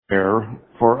there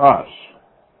for us,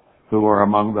 who are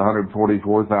among the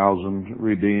 144,000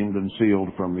 redeemed and sealed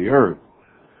from the earth.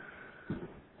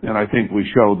 And I think we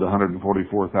showed the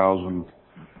 144,000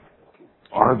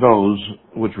 are those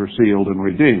which were sealed and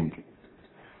redeemed.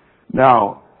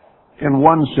 Now, in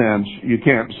one sense, you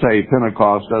can't say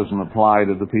Pentecost doesn't apply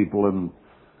to the people in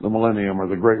the millennium or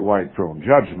the great white throne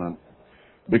judgment,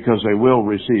 because they will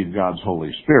receive God's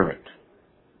Holy Spirit.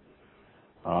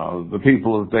 The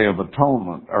people of the Day of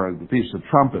Atonement, or the Feast of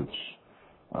Trumpets,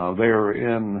 they are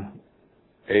in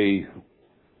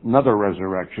another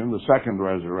resurrection, the second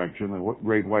resurrection, the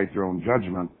great white throne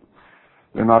judgment.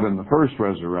 They're not in the first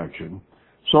resurrection.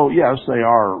 So yes, they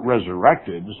are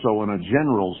resurrected. So in a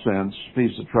general sense,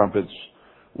 Feast of Trumpets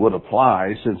would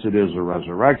apply, since it is a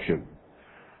resurrection.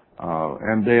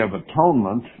 And Day of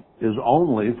Atonement is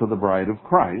only for the bride of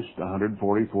Christ,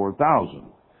 144,000.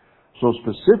 So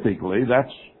specifically,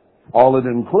 that's all it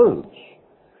includes.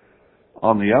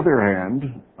 On the other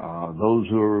hand, those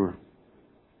who are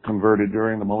converted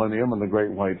during the millennium and the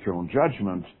great white throne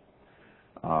judgment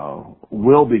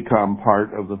will become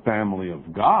part of the family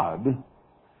of God.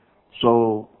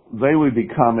 So they would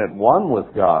become at one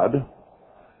with God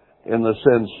in the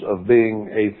sense of being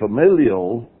a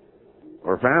familial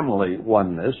or family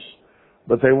oneness,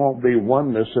 but they won't be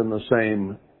oneness in the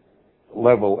same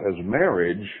level as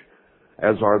marriage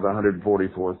as are the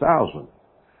 144,000.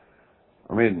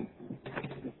 I mean,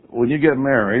 when you get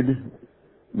married,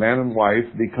 man and wife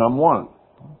become one.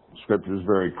 Scripture is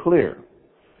very clear.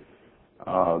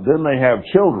 Then they have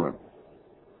children.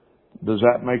 Does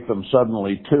that make them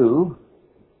suddenly two?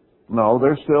 No,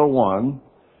 they're still one.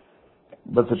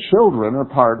 But the children are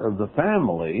part of the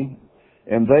family,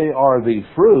 and they are the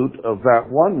fruit of that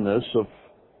oneness of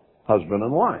husband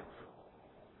and wife.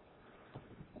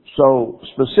 So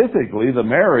specifically, the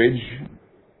marriage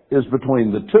is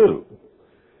between the two.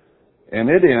 And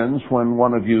it ends when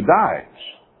one of you dies.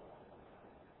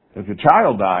 If a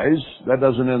child dies, that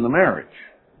doesn't end the marriage.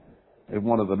 If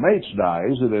one of the mates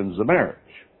dies, it ends the marriage.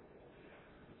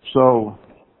 So,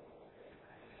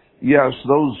 yes,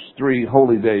 those 3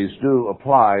 holy days do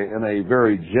apply in a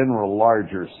very general,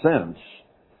 larger sense.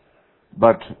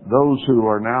 But those who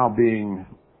are now being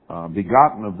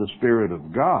begotten of the Spirit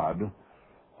of God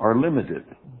are limited.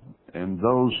 And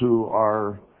those who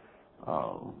are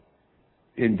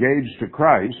engaged to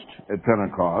Christ at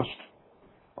Pentecost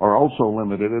are also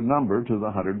limited in number to the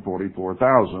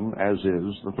 144,000, as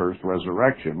is the first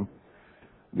resurrection.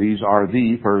 These are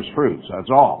the first fruits, that's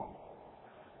all.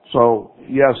 So,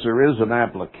 yes, there is an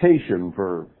application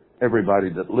for everybody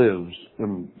that lives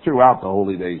throughout the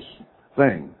Holy Days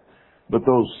thing. But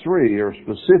those 3 are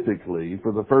specifically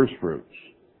for the first fruits.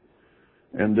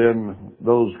 And then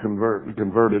those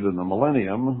converted in the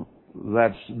millennium,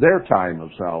 that's their time of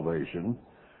salvation.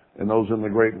 And those in the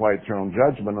great white throne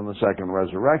judgment and the second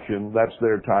resurrection, that's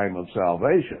their time of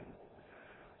salvation.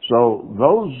 So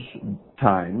those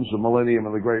times, the millennium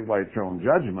and the great white throne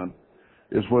judgment,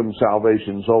 is when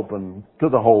salvation's open to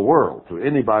the whole world, to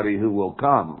anybody who will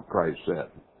come, Christ said.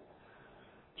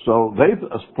 So they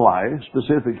apply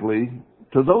specifically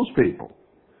to those people.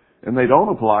 And they don't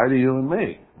apply to you and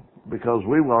me, because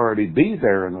we will already be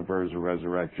there in the first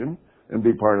resurrection and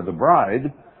be part of the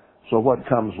bride. So what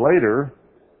comes later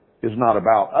is not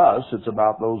about us, it's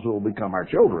about those who will become our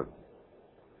children.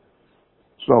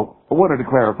 So I wanted to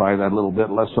clarify that a little bit,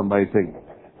 lest somebody think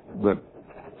that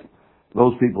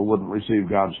those people wouldn't receive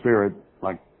God's Spirit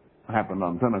like happened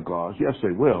on Pentecost. Yes,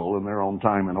 they will, in their own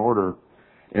time and order,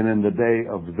 and in the day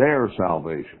of their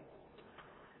salvation.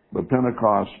 But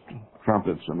Pentecost,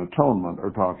 trumpets, and atonement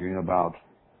are talking about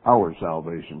our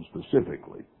salvation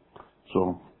specifically.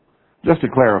 So, just to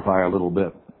clarify a little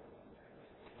bit.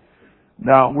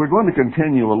 Now, we're going to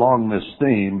continue along this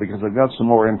theme because I've got some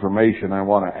more information I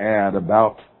want to add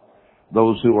about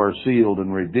those who are sealed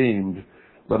and redeemed.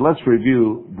 But let's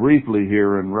review briefly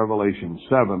here in Revelation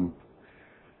 7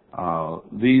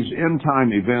 these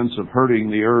end-time events of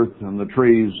hurting the earth and the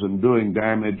trees and doing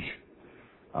damage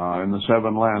in the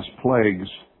 7 last plagues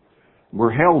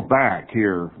were held back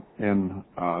here in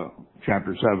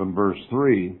chapter 7, verse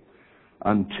 3,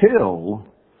 until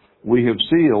we have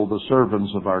sealed the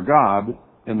servants of our God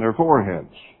in their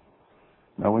foreheads.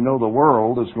 Now we know the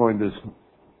world is going to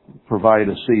provide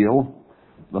a seal,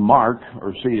 the mark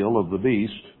or seal of the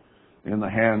beast in the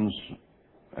hands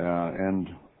and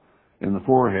in the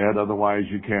forehead, otherwise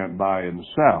you can't buy and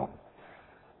sell.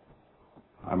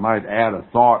 I might add a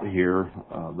thought here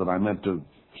that I meant to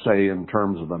say in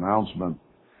terms of announcement.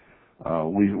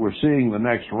 We're seeing the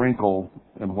next wrinkle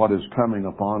in what is coming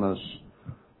upon us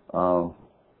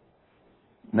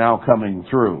now coming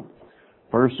through.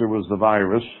 First there was the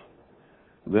virus,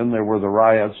 then there were the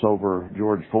riots over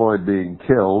George Floyd being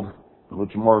killed,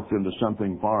 which morphed into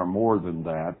something far more than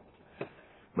that.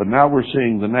 But now we're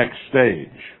seeing the next stage.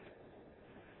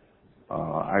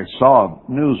 I saw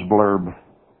a news blurb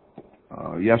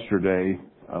yesterday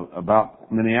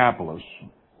about Minneapolis,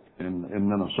 in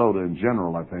Minnesota in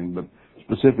general, I think, but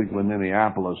specifically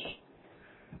Minneapolis,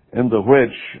 into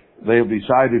which they have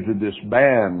decided to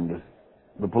disband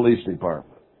the police department.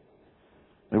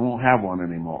 They won't have one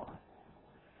anymore.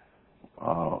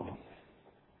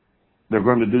 They're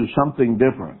going to do something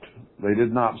different. They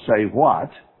did not say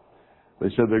what. They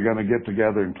said they're going to get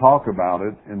together and talk about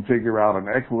it and figure out an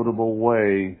equitable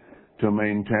way to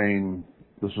maintain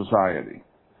the society.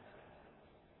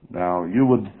 Now, you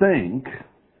would think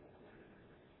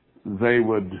they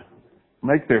would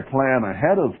make their plan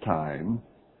ahead of time,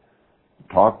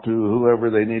 talk to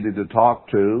whoever they needed to talk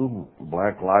to,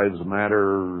 Black Lives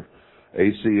Matter,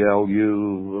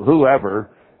 ACLU,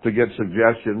 whoever, to get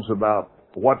suggestions about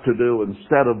what to do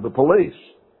instead of the police.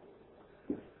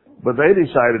 But they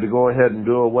decided to go ahead and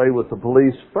do away with the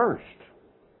police first.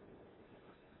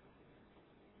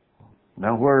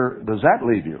 Now, where does that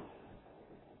leave you?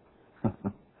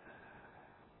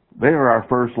 They are our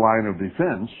first line of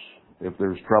defense if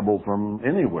there's trouble from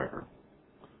anywhere.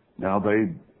 Now,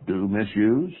 they do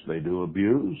misuse, they do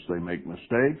abuse, they make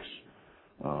mistakes.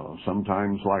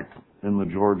 Sometimes, like in the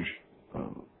George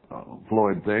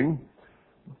Floyd thing,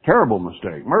 terrible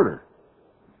mistake, murder.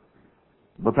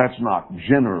 But that's not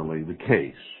generally the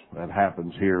case. That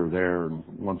happens here, there, and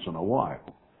once in a while.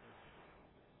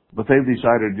 But they've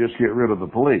decided to just get rid of the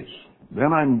police.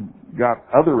 Then I've got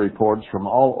other reports from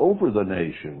all over the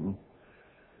nation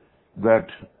that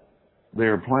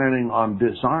they're planning on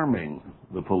disarming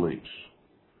the police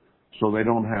so they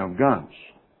don't have guns.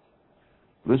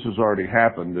 This has already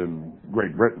happened in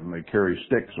Great Britain. They carry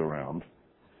sticks around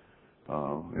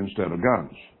instead of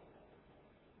guns.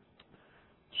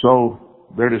 So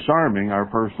they're disarming our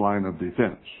first line of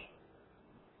defense.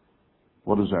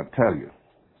 What does that tell you?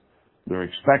 They're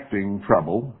expecting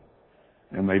trouble,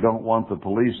 and they don't want the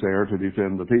police there to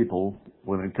defend the people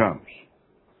when it comes.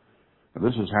 And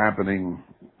this is happening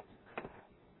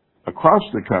across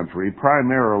the country,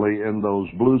 primarily in those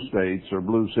blue states or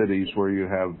blue cities where you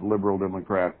have liberal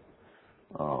Democrat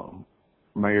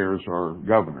mayors or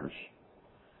governors.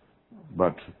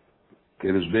 But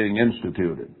it is being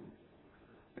instituted.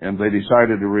 And they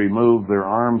decided to remove their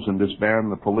arms and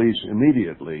disband the police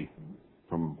immediately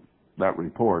from that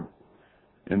report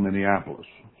in Minneapolis.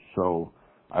 So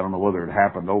I don't know whether it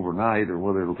happened overnight or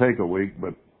whether it'll take a week,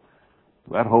 but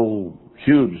that whole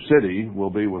huge city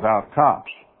will be without cops.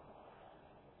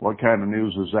 What kind of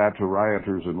news is that to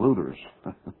rioters and looters?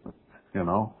 You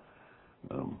know,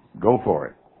 go for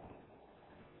it.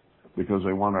 Because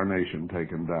they want our nation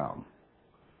taken down.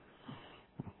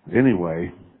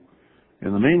 Anyway,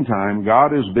 in the meantime,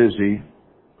 God is busy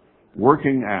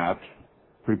working at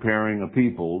preparing a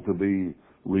people to be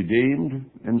redeemed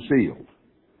and sealed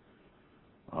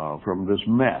from this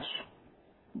mess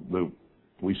that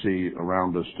we see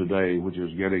around us today, which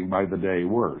is getting by the day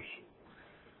worse.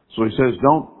 So he says,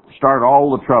 don't start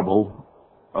all the trouble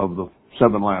of the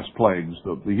 7 last plagues,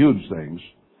 the huge things,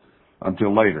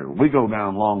 until later. We go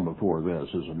down long before this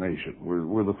as a nation.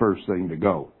 We're the first thing to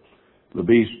go. The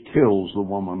beast kills the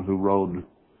woman who rode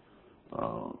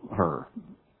her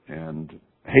and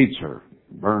hates her,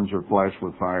 burns her flesh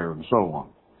with fire, and so on.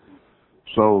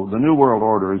 So the New World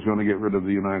Order is going to get rid of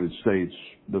the United States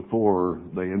before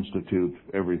they institute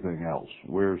everything else.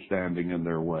 We're standing in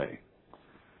their way.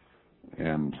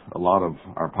 And a lot of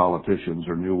our politicians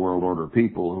are New World Order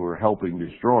people who are helping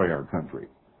destroy our country.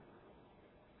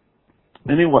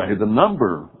 Anyway, the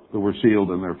number that were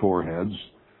sealed in their foreheads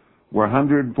were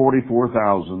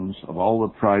 144,000 of all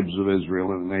the tribes of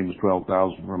Israel, and it names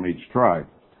 12,000 from each tribe.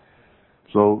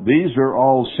 So these are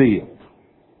all sealed.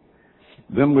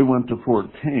 Then we went to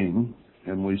 14,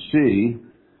 and we see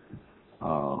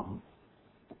a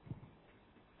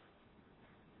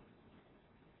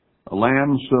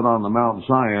lamb stood on the Mount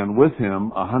Zion, with him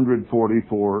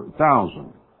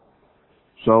 144,000.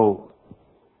 So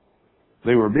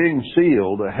they were being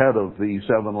sealed ahead of the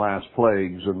 7 last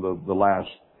plagues and the last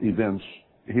events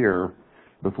here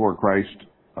before Christ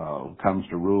comes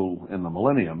to rule in the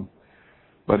millennium.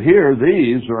 But here,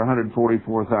 these are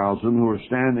 144,000 who are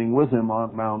standing with him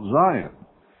on Mount Zion.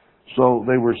 So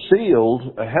they were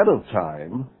sealed ahead of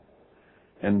time,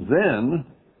 and then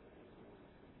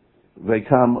they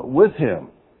come with him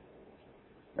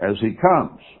as he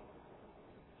comes.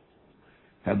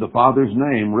 Had the Father's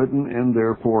name written in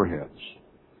their foreheads.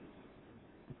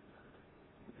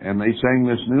 And they sang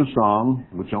this new song,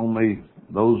 which only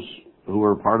those who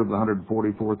were part of the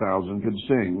 144,000 could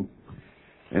sing.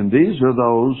 And these are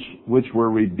those which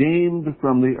were redeemed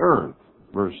from the earth.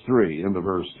 Verse 3, into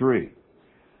verse 3.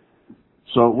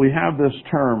 So we have this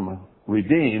term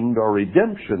redeemed or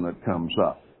redemption that comes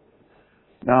up.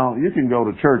 Now, you can go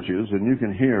to churches and you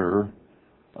can hear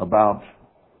about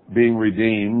being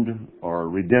redeemed or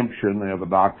redemption. They have a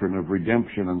doctrine of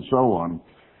redemption and so on.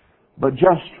 But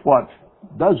just what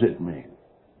does it mean?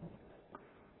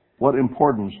 What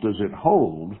importance does it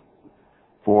hold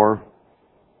for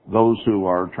those who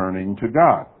are turning to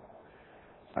God?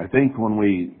 I think when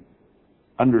we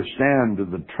understand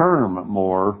the term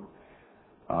more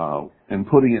and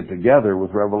putting it together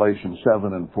with Revelation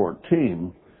 7 and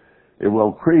 14, it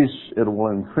will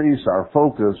increase our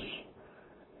focus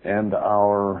and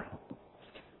our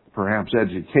perhaps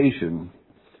education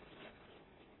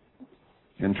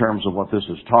in terms of what this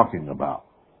is talking about.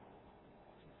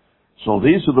 So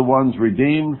these are the ones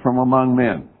redeemed from among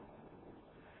men,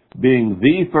 being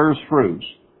the first fruits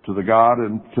to the God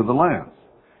and to the Lamb.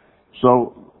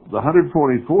 So the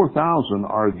 144,000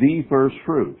 are the first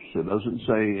fruits. It doesn't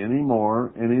say any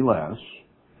more, any less.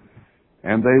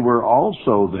 And they were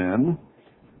also then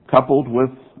coupled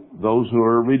with those who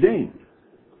are redeemed.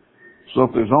 So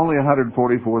if there's only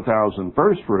 144,000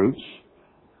 first fruits,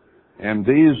 and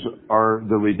these are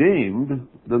the redeemed,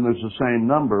 then there's the same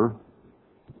number.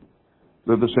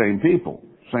 They're the same people,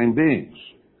 same beings.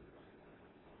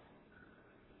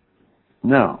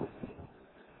 Now,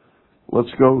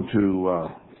 let's go to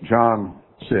John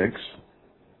 6.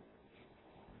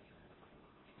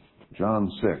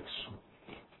 John 6.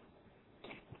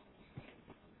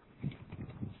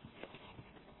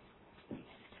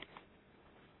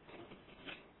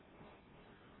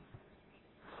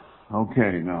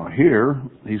 Okay, now here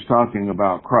he's talking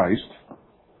about Christ.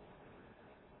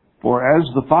 For as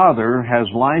the Father has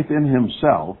life in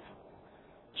himself,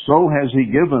 so has he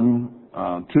given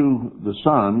to the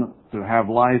Son to have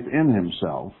life in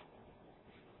himself.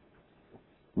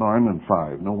 No, I'm in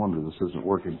 5. No wonder this isn't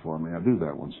working for me. I do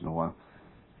that once in a while.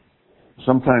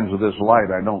 Sometimes with this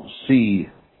light I don't see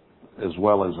as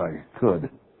well as I could.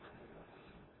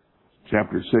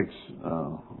 Chapter 6,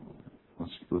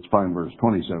 let's find verse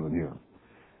 27 here.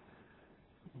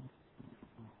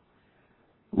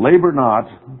 Labor not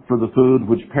for the food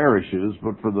which perishes,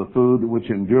 but for the food which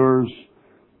endures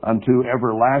unto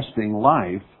everlasting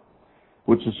life,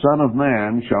 which the Son of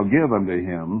Man shall give unto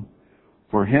him.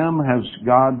 For him has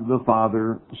God the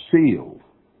Father sealed.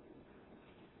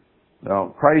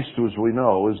 Now, Christ, as we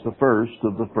know, is the first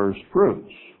of the first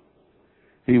fruits.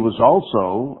 He was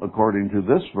also, according to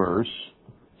this verse,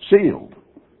 sealed.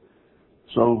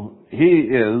 So he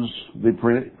is the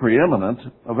preeminent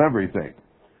of everything.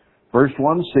 First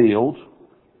one sealed,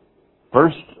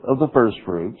 first of the first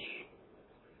fruits,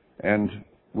 and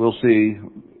we'll see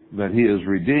that he is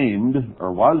redeemed,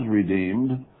 or was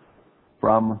redeemed,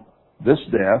 from this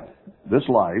death, this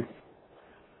life.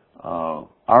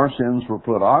 Our sins were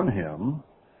put on him,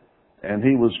 and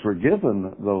he was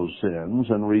forgiven those sins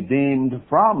and redeemed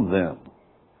from them.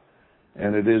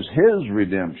 And it is his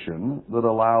redemption that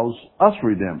allows us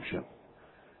redemption.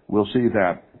 We'll see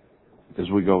that as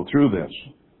we go through this.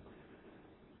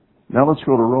 Now let's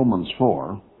go to Romans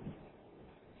 4.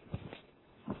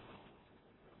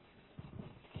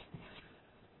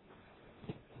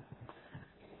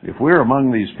 If we're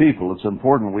among these people, it's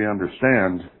important we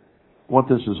understand what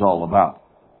this is all about.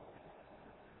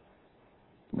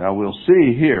 Now we'll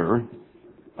see here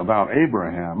about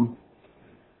Abraham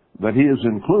that he is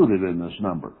included in this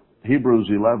number. Hebrews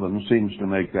 11 seems to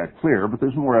make that clear, but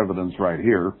there's more evidence right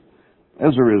here,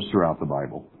 as there is throughout the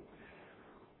Bible.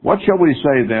 What shall we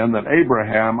say then that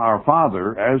Abraham, our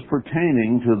father, as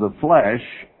pertaining to the flesh,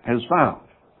 has found?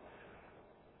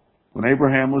 When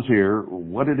Abraham was here,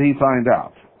 what did he find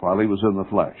out while he was in the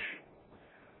flesh?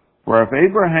 For if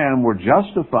Abraham were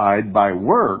justified by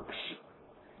works,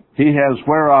 he has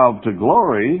whereof to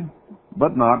glory,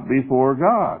 but not before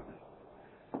God.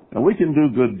 Now we can do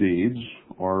good deeds,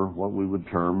 or what we would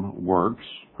term works,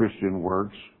 Christian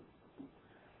works,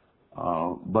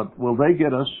 but will they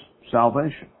get us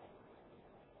salvation?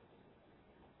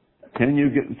 Can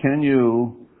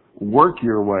you work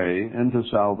your way into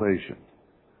salvation?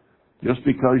 Just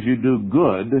because you do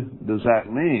good, does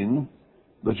that mean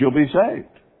that you'll be saved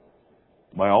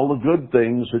by all the good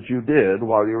things that you did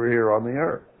while you were here on the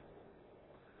earth?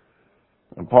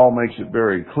 And Paul makes it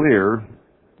very clear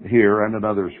here and in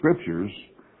other scriptures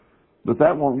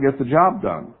that won't get the job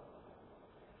done.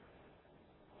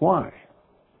 Why?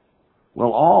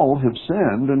 Well, all have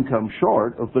sinned and come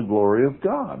short of the glory of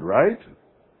God, right?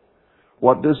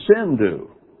 What does sin do?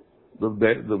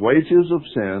 The wages of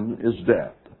sin is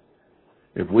death.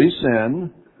 If we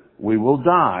sin, we will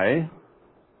die,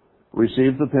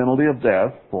 receive the penalty of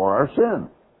death for our sin.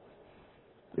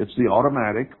 It's the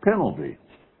automatic penalty.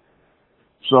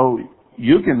 So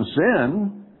you can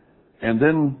sin and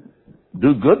then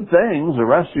do good things the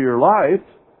rest of your life,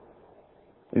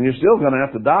 and you're still going to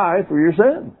have to die for your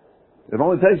sin. It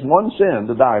only takes one sin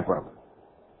to die from it.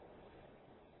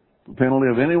 The penalty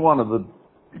of any one of the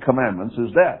commandments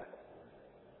is death.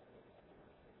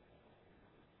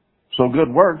 So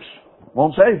good works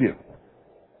won't save you.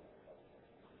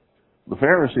 The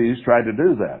Pharisees tried to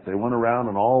do that. They went around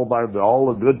and all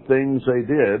the good things they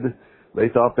did, they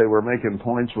thought they were making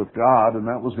points with God and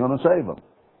that was going to save them.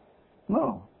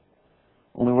 No.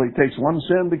 Only it takes one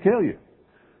sin to kill you.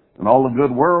 And all the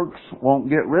good works won't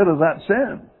get rid of that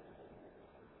sin.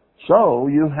 So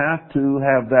you have to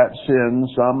have that sin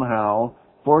somehow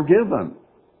forgiven.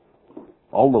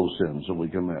 All those sins that we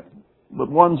commit.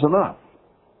 But one's enough.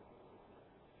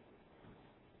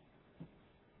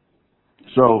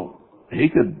 So he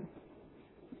could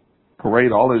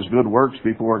parade all his good works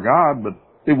before God, but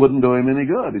it wouldn't do him any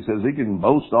good. He says he can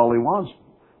boast all he wants,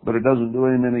 but it doesn't do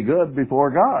him any good before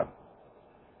God.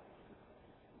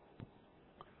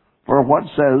 For what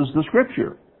says the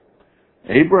Scripture?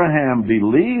 Abraham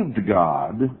believed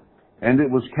God, and it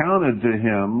was counted to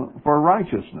him for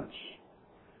righteousness.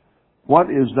 What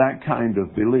is that kind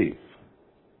of belief?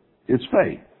 It's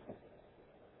faith.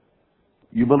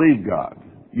 You believe God.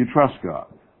 You trust God.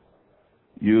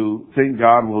 You think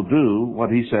God will do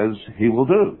what He says He will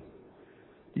do.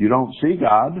 You don't see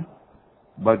God,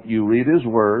 but you read His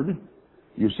Word,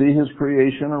 you see His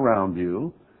creation around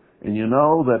you, and you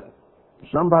know that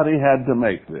somebody had to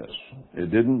make this.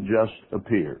 It didn't just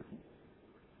appear.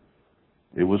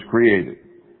 It was created.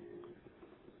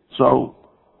 So,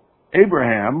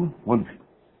 Abraham, when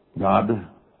God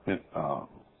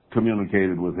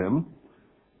communicated with him,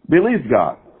 believed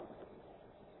God.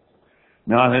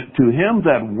 Now, to him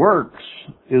that works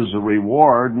is a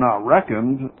reward not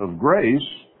reckoned of grace,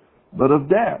 but of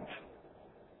debt.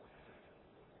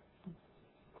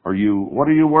 What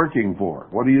are you working for?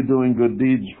 What are you doing good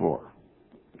deeds for?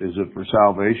 Is it for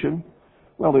salvation?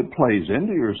 Well, it plays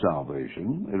into your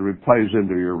salvation. It plays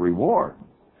into your reward.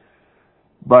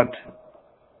 But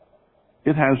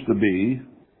it has to be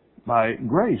by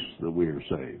grace that we are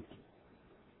saved.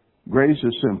 Grace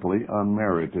is simply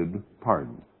unmerited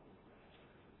pardon.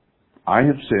 I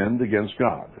have sinned against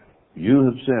God. You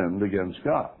have sinned against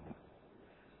God.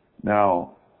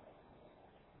 Now,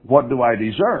 what do I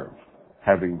deserve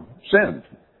having sinned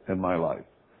in my life?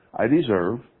 I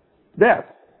deserve death.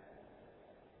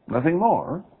 Nothing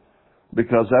more,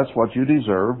 because that's what you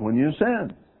deserve when you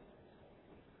sin.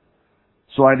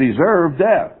 So I deserve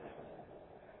death.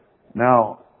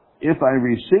 Now, if I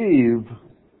receive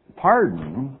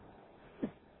pardon,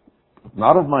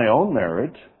 not of my own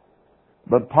merit,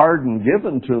 but pardon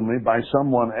given to me by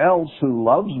someone else who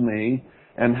loves me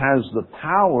and has the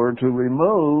power to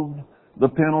remove the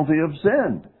penalty of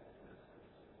sin,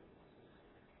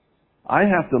 I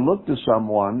have to look to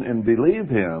someone and believe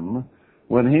him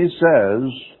when he says,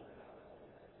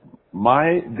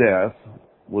 my death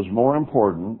was more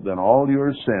important than all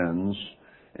your sins,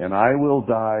 and I will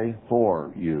die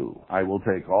for you. I will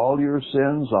take all your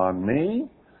sins on me,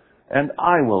 and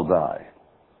I will die.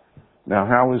 Now,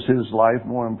 how is his life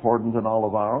more important than all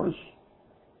of ours?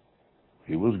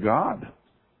 He was God.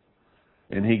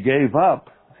 And he gave up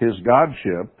his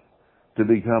godship to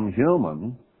become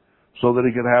human so that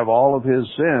he could have all of his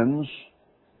sins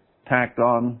tacked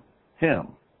on him.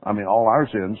 All our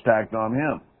sins tacked on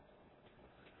him.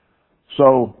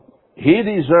 So, he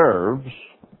deserves,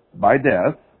 by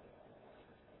death,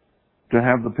 to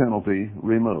have the penalty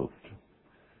removed.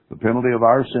 The penalty of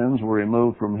our sins were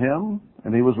removed from him,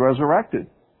 and he was resurrected.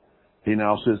 He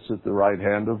now sits at the right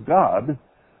hand of God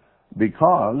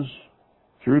because,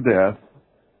 through death,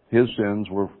 his sins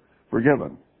were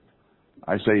forgiven.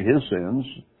 I say his sins.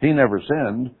 He never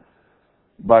sinned,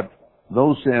 but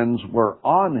those sins were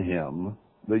on him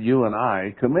that you and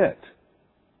I commit.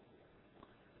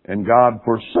 And God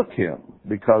forsook him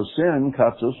because sin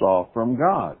cuts us off from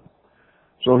God.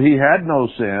 So he had no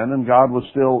sin, and God was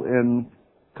still in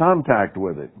contact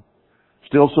with him,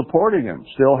 still supporting him,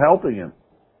 still helping him,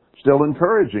 still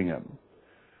encouraging him.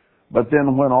 But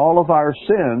then when all of our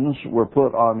sins were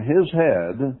put on his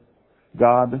head,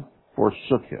 God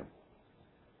forsook him.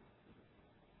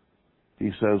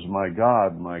 He says, my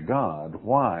God,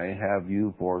 why have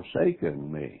you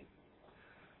forsaken me?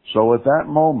 So at that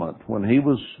moment, when he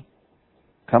was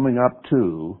coming up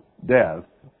to death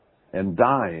and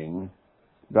dying,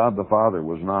 God the Father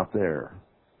was not there.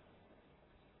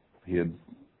 He had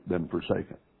been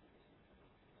forsaken.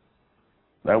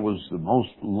 That was the most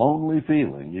lonely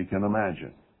feeling you can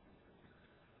imagine.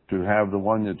 To have the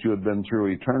one that you had been through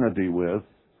eternity with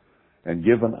and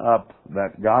given up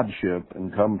that godship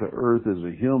and come to earth as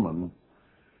a human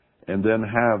and then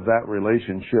have that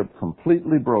relationship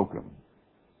completely broken.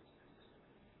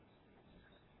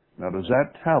 Now, does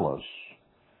that tell us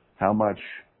how much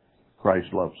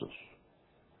Christ loves us?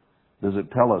 Does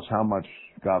it tell us how much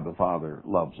God the Father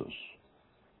loves us?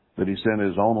 That He sent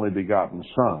His only begotten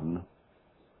Son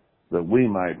that we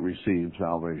might receive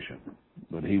salvation,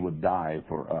 that He would die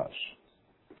for us.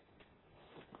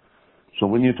 So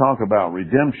when you talk about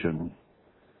redemption,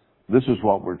 this is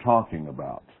what we're talking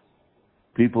about.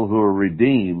 People who are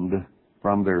redeemed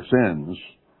from their sins.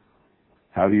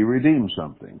 How do you redeem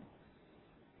something?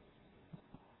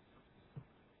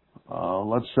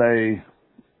 Let's say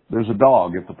there's a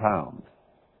dog at the pound,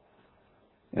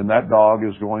 and that dog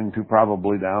is going to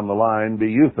probably down the line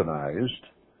be euthanized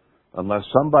unless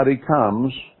somebody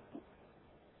comes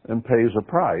and pays a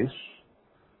price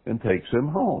and takes him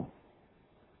home.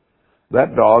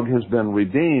 That dog has been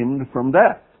redeemed from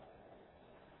death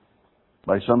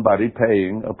by somebody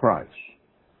paying a price.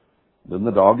 Then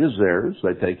the dog is theirs.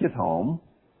 They take it home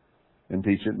and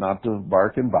teach it not to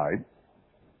bark and bite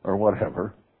or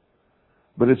whatever.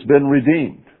 But it's been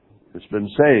redeemed. It's been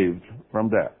saved from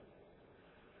death.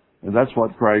 And that's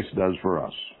what Christ does for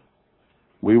us.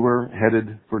 We were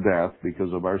headed for death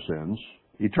because of our sins,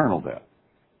 eternal death.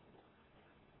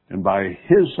 And by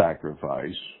His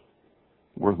sacrifice,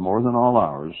 worth more than all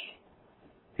ours,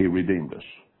 He redeemed us.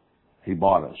 He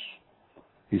bought us.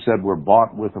 He said we're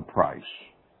bought with a price.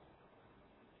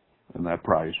 And that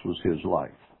price was His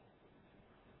life.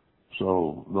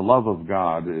 So the love of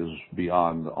God is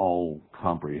beyond all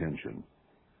comprehension.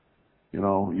 You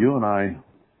know, you and I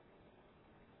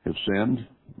have sinned.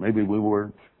 Maybe we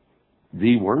weren't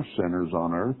the worst sinners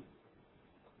on earth.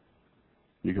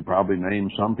 You could probably name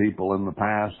some people in the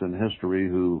past in history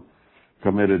who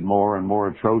committed more and more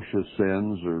atrocious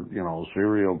sins, or, you know,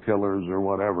 serial killers or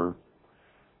whatever,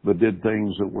 but did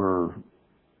things that were,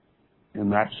 in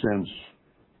that sense,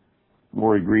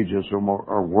 more egregious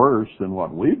or worse than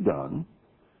what we've done.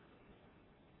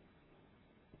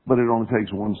 But it only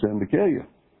takes one sin to kill you.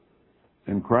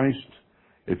 In Christ,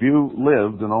 if you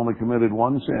lived and only committed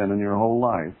one sin in your whole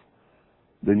life,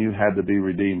 then you had to be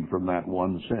redeemed from that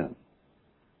one sin.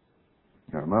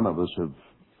 Now, none of us have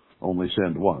only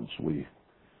sinned once. We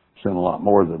sin a lot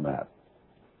more than that.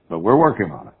 But we're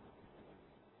working on it.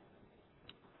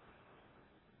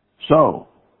 So,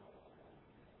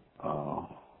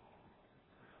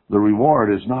 the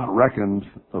reward is not reckoned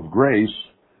of grace,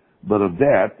 but of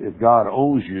debt if God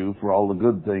owes you for all the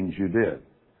good things you did.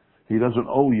 He doesn't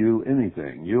owe you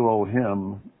anything. You owe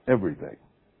Him everything.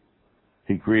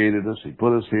 He created us. He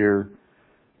put us here.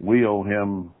 We owe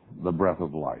Him the breath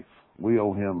of life. We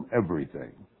owe Him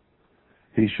everything.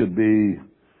 He should be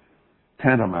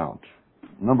tantamount,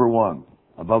 number one,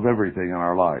 above everything in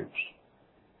our lives.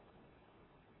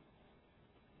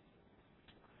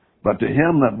 But to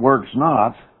him that works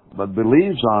not, but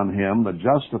believes on Him that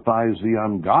justifies the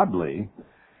ungodly,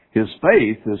 his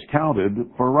faith is counted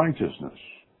for righteousness.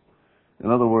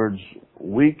 In other words,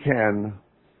 we can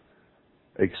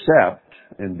accept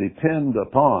and depend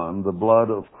upon the blood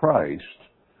of Christ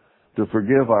to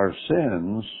forgive our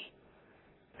sins,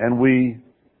 and we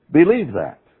believe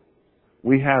that.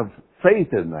 We have faith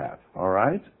in that, all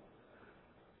right?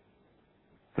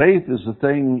 Faith is the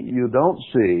thing you don't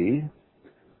see,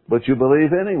 but you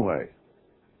believe anyway.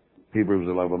 Hebrews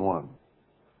 11:1.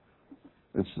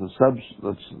 It's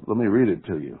let me read it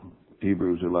to you.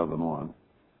 Hebrews 11:1.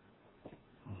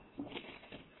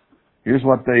 Here's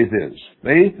what faith is.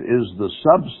 Faith is the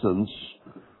substance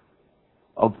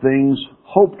of things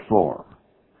hoped for,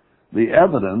 the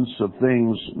evidence of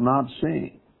things not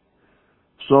seen.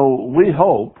 So we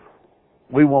hope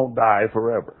we won't die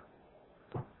forever.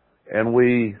 And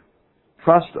we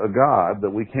trust a God that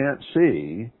we can't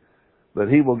see, that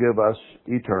He will give us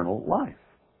eternal life.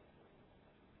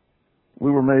 We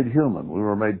were made human. We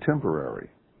were made temporary.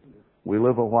 We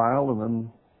live a while and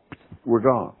then we're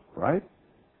gone, right?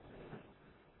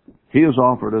 He has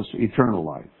offered us eternal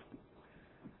life.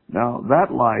 Now,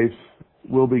 that life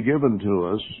will be given to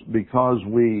us because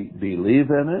we believe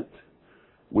in it,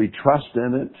 we trust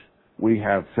in it, we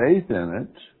have faith in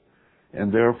it,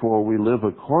 and therefore we live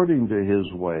according to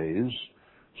His ways,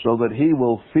 so that He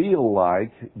will feel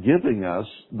like giving us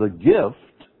the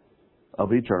gift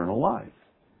of eternal life.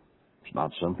 It's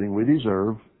not something we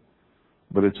deserve,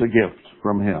 but it's a gift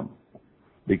from Him.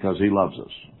 because He loves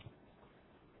us.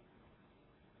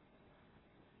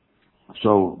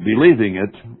 So believing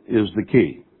it is the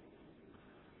key.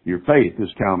 Your faith is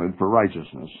counted for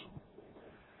righteousness.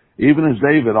 Even as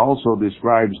David also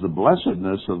describes the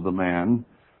blessedness of the man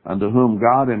unto whom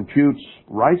God imputes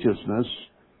righteousness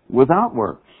without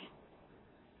works.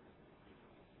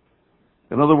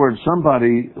 In other words,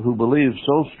 somebody who believes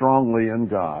so strongly in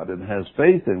God and has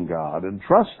faith in God and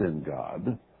trust in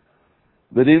God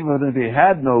that even if he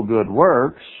had no good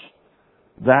works,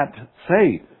 that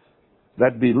faith,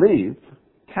 that belief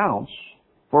counts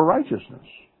for righteousness.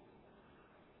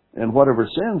 And whatever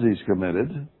sins he's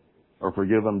committed are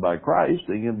forgiven by Christ,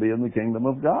 he can be in the kingdom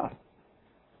of God,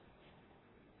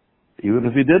 even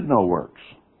if he did no works.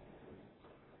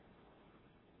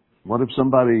 What if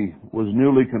somebody was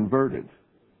newly converted?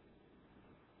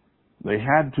 They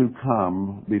had to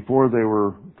come, before they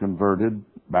were converted,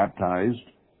 baptized,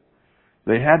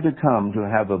 they had to come to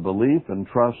have a belief and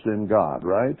trust in God,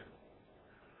 right?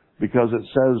 Because it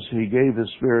says He gave His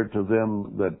Spirit to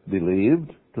them that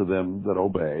believed, to them that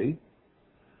obey.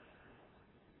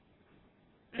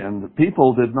 And the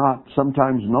people did not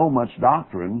sometimes know much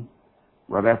doctrine.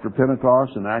 Right after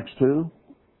Pentecost in Acts 2,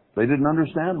 they didn't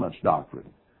understand much doctrine.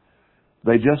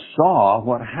 They just saw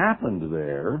what happened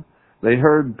there. They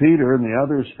heard Peter and the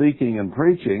others speaking and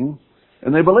preaching,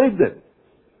 and they believed it.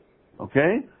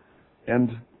 Okay?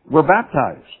 And were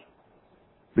baptized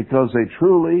because they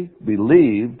truly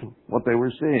believed what they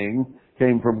were seeing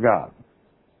came from God.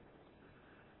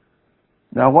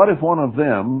 Now, what if one of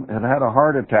them had had a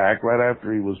heart attack right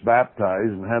after he was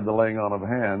baptized and had the laying on of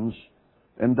hands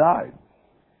and died?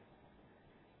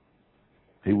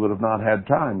 He would have not had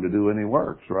time to do any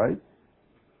works, right?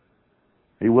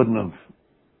 He wouldn't have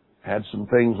had some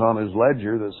things on his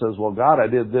ledger that says, well, God, I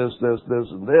did this, this, this,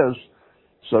 and this,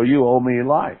 so you owe me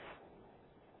life.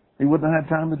 He wouldn't have had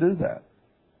time to do that.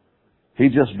 He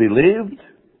just believed,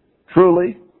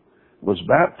 truly, was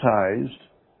baptized,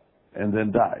 and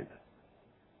then died.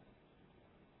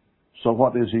 So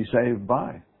what is he saved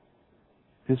by?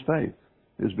 His faith,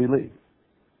 his belief,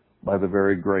 by the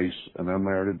very grace and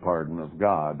unmerited pardon of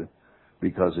God,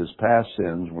 because his past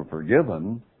sins were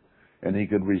forgiven, and he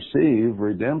could receive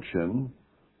redemption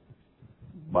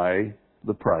by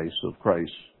the price of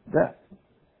Christ's death.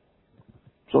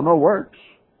 So no works,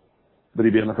 but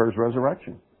he'd be in the first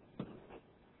resurrection.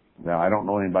 Now, I don't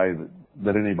know anybody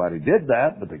that anybody did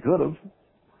that, but they could have.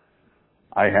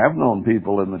 I have known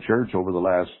people in the church over the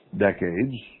last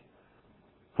decades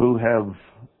who have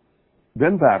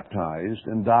been baptized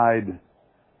and died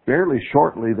fairly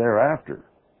shortly thereafter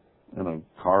in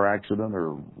a car accident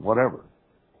or whatever.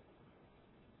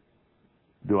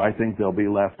 Do I think they'll be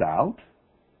left out?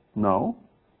 No.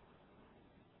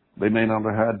 They may not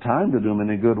have had time to do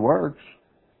many good works.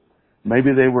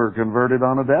 Maybe they were converted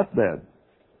on a deathbed.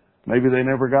 Maybe they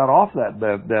never got off that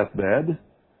deathbed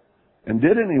and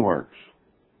did any works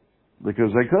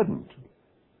because they couldn't.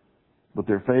 But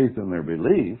their faith and their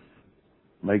belief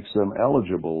makes them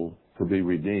eligible to be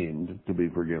redeemed, to be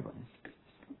forgiven.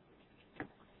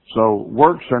 So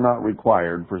works are not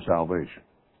required for salvation.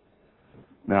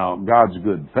 Now, God's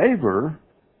good favor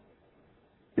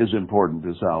is important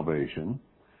to salvation,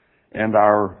 and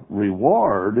our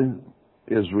reward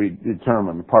is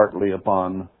determined partly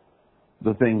upon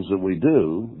the things that we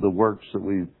do, the works that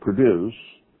we produce,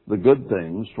 the good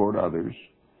things toward others,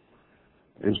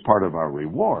 is part of our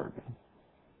reward.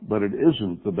 But it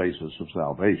isn't the basis of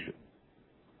salvation.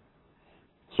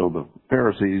 So the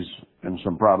Pharisees and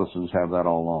some Protestants have that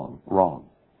all wrong.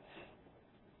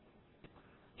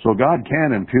 So God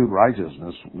can impute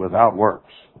righteousness without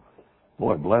works.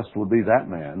 Boy, blessed would be that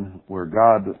man where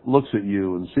God looks at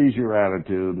you and sees your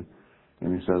attitude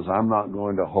and he says, I'm not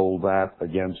going to hold that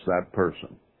against that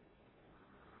person.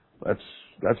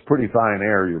 That's pretty fine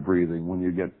air you're breathing when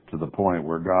you get to the point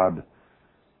where God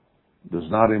does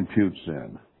not impute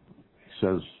sin. He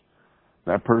says,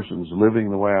 that person's living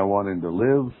the way I want him to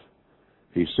live.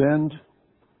 He sinned.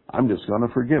 I'm just going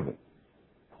to forgive it.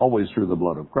 Always through the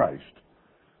blood of Christ.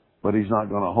 But he's not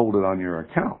going to hold it on your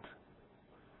account.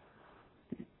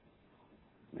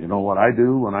 You know what I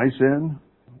do when I sin?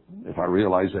 If I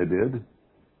realize I did,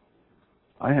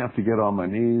 I have to get on my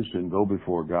knees and go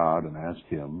before God and ask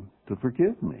Him to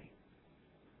forgive me.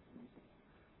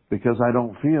 Because I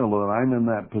don't feel that I'm in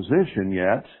that position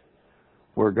yet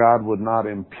where God would not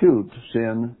impute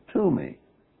sin to me.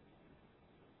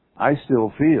 I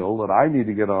still feel that I need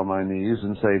to get on my knees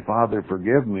and say, Father,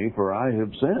 forgive me, for I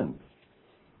have sinned.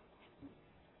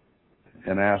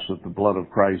 And ask that the blood of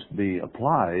Christ be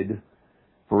applied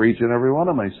for each and every one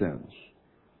of my sins.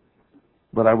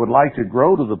 But I would like to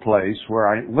grow to the place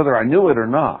where whether I knew it or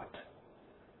not,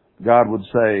 God would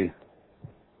say,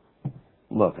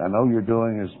 look, I know you're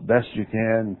doing as best you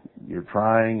can. You're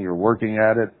trying. You're working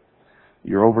at it.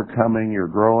 You're overcoming. You're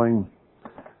growing.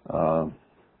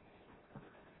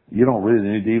 You don't really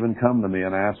need to even come to me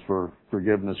and ask for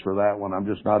forgiveness for that one. I'm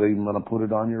just not even going to put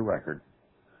it on your record.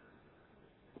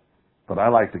 But I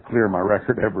like to clear my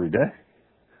record every day.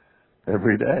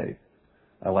 Every day.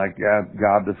 I like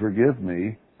God to forgive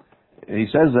me. And he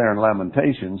says there in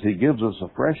Lamentations, he gives us a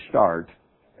fresh start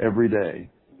every day.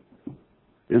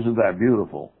 Isn't that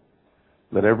beautiful?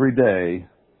 That every day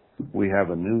we have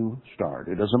a new start.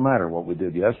 It doesn't matter what we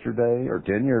did yesterday or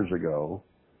 10 years ago.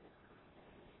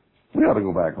 We ought to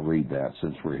go back and read that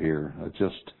since we're here.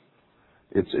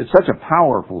 It's such a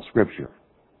powerful scripture.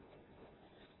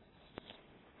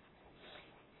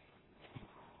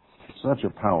 Such a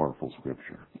powerful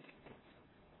scripture.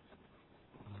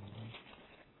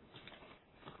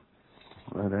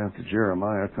 Right after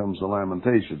Jeremiah comes the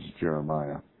Lamentations of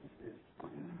Jeremiah.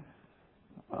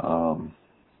 I'll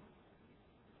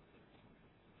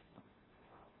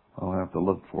have to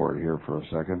look for it here for a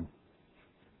second.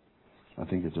 I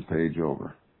think it's a page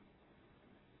over.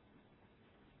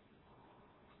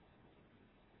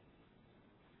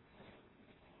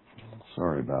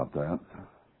 Sorry about that.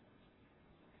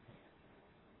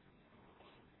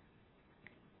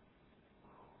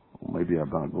 Well, maybe I'm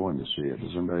not going to see it.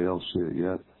 Does anybody else see it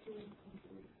yet?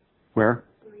 Where?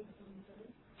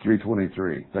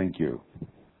 323. Thank you.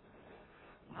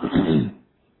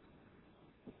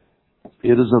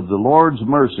 It is of the Lord's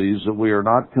mercies that we are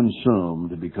not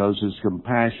consumed, because his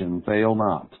compassion fail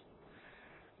not.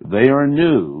 They are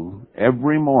new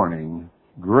every morning.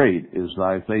 Great is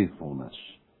thy faithfulness.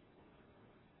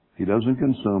 He doesn't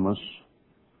consume us.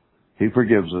 He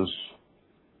forgives us.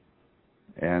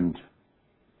 And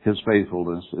his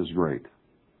faithfulness is great.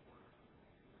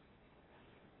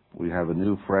 We have a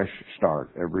new, fresh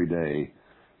start every day,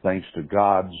 thanks to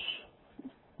God's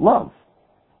love.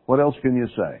 What else can you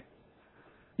say?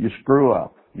 You screw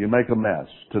up. You make a mess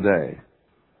today.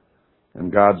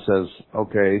 And God says,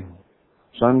 okay,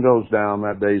 sun goes down,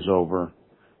 that day's over.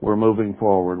 We're moving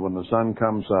forward. When the sun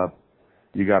comes up,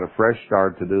 you got a fresh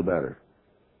start to do better.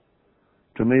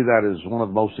 To me, that is one of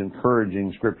the most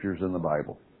encouraging scriptures in the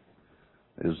Bible,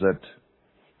 is that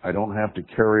I don't have to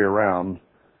carry around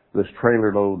this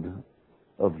trailer load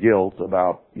of guilt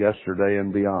about yesterday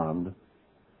and beyond,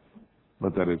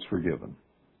 but that it's forgiven.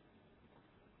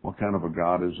 What kind of a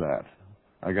God is that?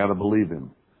 I got to believe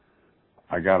him.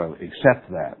 I got to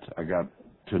accept that. I got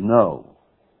to know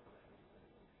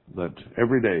that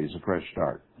every day is a fresh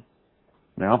start.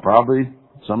 Now, probably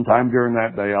sometime during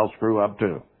that day I'll screw up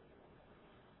too.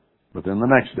 But then the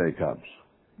next day comes.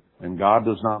 And God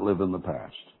does not live in the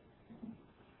past.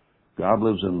 God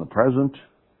lives in the present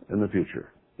and the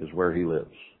future is where he lives.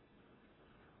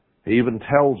 He even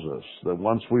tells us that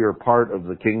once we are part of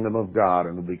the kingdom of God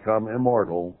and become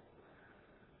immortal,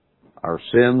 our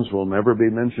sins will never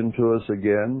be mentioned to us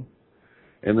again,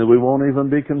 and that we won't even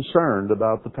be concerned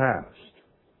about the past.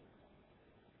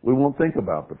 We won't think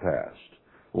about the past.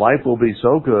 Life will be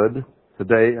so good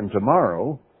today and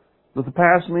tomorrow that the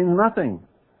past means nothing.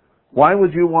 Why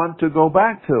would you want to go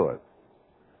back to it?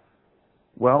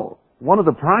 Well, one of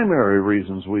the primary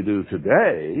reasons we do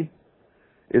today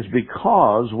is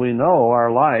because we know our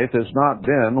life has not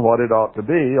been what it ought to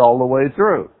be all the way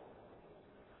through.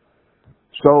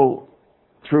 So,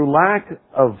 through lack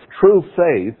of true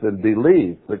faith and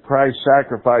belief that Christ's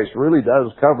sacrifice really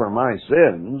does cover my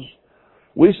sins,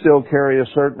 we still carry a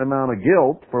certain amount of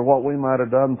guilt for what we might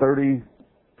have done 30,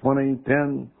 20,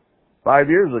 10, 5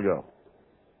 years ago,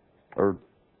 or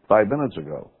 5 minutes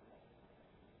ago.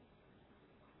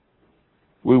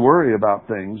 We worry about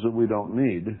things that we don't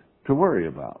need to worry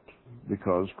about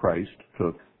because Christ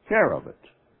took care of it.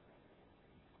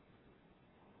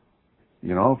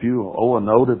 You know, if you owe a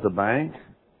note at the bank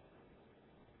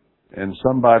and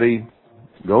somebody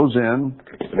goes in,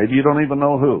 maybe you don't even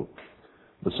know who,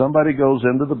 but somebody goes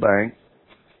into the bank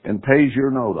and pays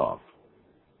your note off.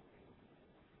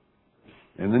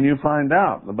 And then you find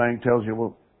out, the bank tells you,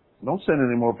 well, don't send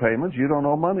any more payments, you don't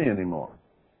owe money anymore.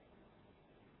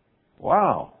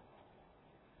 Wow.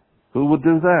 Who would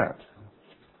do that?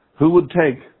 Who would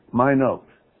take my note?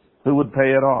 Who would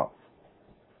pay it off?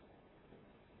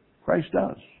 Christ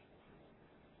does.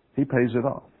 He pays it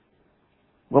off.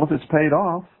 Well, if it's paid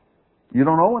off, you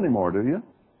don't owe anymore, do you?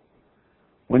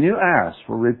 When you ask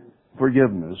for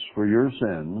forgiveness for your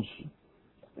sins,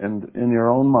 and in your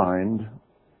own mind,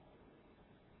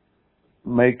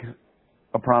 make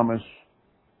a promise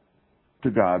to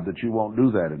God that you won't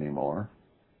do that anymore,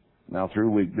 Now,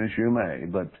 through weakness you may,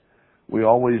 but we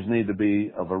always need to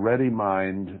be of a ready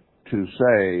mind to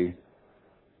say,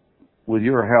 with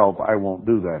your help, I won't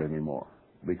do that anymore,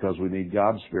 because we need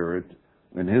God's Spirit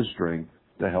and His strength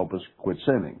to help us quit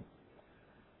sinning.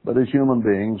 But as human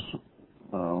beings,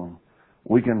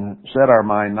 we can set our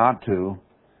mind not to,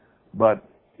 but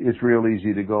it's real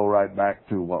easy to go right back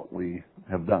to what we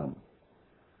have done.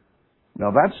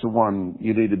 Now, that's the one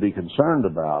you need to be concerned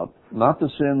about, not the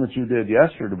sin that you did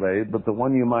yesterday, but the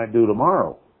one you might do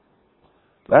tomorrow.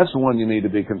 That's the one you need to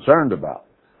be concerned about,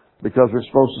 because we're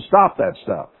supposed to stop that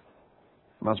stuff.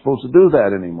 I'm not supposed to do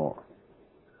that anymore.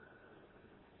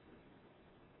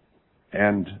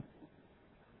 And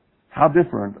how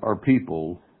different are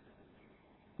people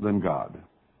than God?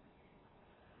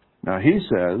 Now, He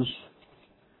says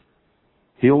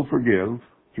He'll forgive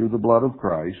through the blood of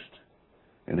Christ,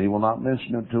 and He will not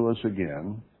mention it to us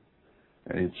again.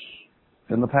 It's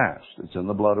in the past. It's in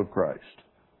the blood of Christ.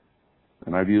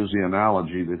 And I've used the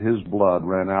analogy that His blood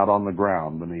ran out on the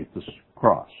ground beneath the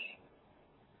cross.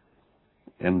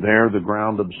 And there the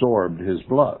ground absorbed His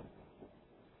blood.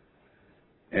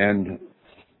 And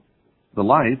the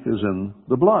life is in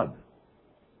the blood.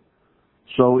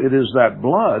 So it is that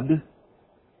blood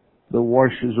that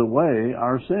washes away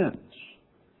our sins.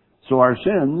 So our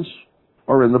sins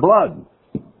are in the blood.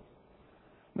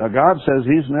 Now, God says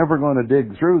He's never going to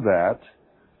dig through that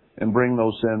and bring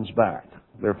those sins back.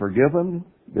 They're forgiven.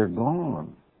 They're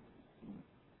gone.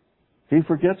 He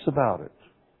forgets about it.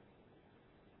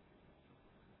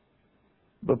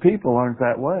 But people aren't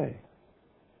that way.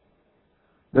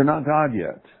 They're not God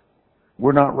yet.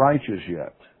 We're not righteous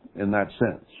yet in that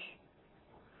sense.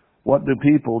 What do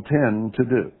people tend to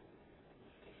do?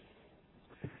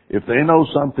 If they know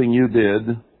something you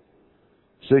did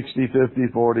 60, 50,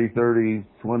 40, 30,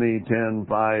 20, 10,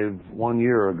 5, 1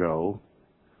 year ago,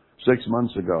 6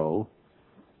 months ago,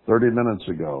 30 minutes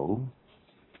ago,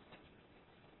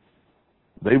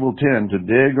 they will tend to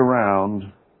dig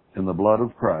around in the blood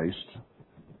of Christ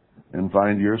and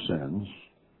find your sins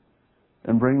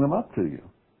and bring them up to you.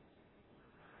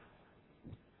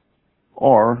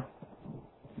 Or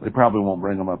they probably won't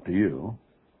bring them up to you.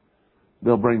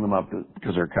 They'll bring them up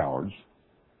because they're cowards.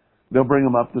 They'll bring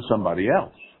them up to somebody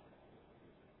else.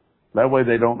 That way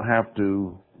they don't have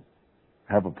to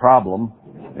have a problem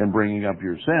in bringing up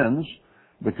your sins,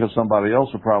 because somebody else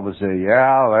will probably say,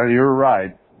 yeah, you're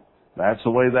right. That's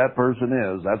the way that person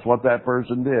is. That's what that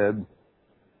person did.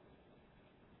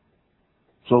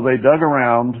 So they dug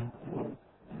around.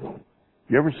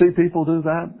 You ever see people do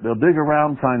that? They'll dig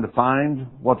around trying to find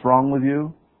what's wrong with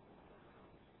you.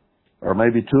 Or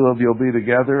maybe two of you will be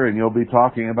together and you'll be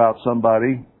talking about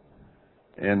somebody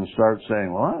and start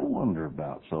saying, well, I wonder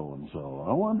about so-and-so.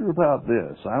 I wonder about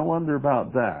this. I wonder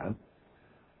about that.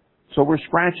 So we're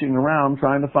scratching around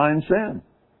trying to find sin.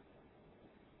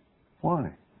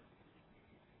 Why?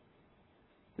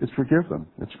 It's forgiven.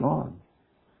 It's gone.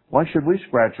 Why should we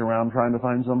scratch around trying to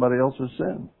find somebody else's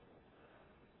sin?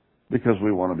 Because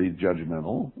we want to be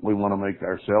judgmental. We want to make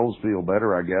ourselves feel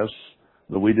better, I guess,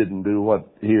 that we didn't do what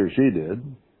he or she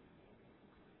did.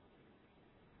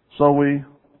 So we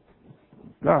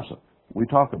gossip. We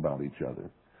talk about each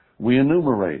other. We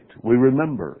enumerate. We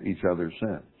remember each other's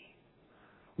sins.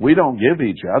 We don't give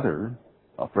each other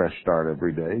a fresh start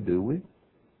every day, do we?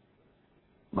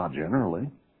 Not generally.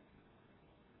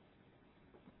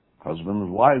 Husbands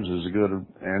and wives is a good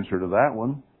answer to that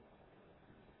one.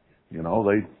 You know,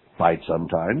 they fight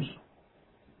sometimes.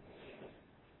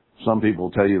 Some people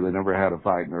tell you they never had a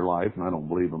fight in their life, and I don't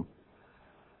believe them,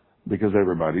 because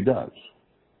everybody does.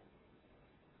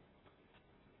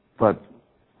 But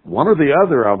one or the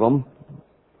other of them,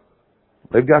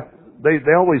 they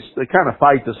kind of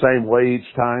fight the same way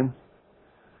each time,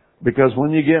 because when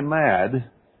you get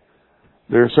mad,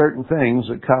 there are certain things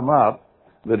that come up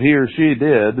that he or she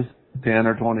did 10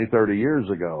 or 20, 30 years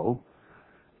ago,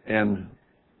 and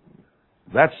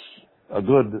that's a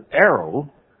good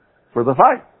arrow for the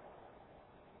fight.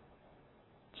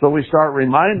 So we start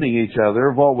reminding each other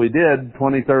of what we did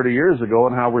 20, 30 years ago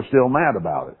and how we're still mad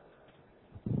about it.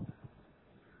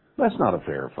 That's not a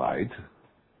fair fight.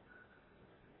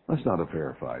 That's not a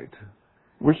fair fight.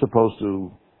 We're supposed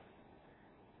to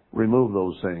remove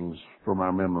those things from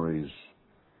our memories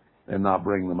and not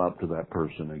bring them up to that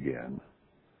person again.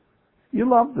 You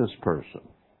love this person,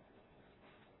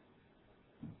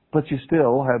 but you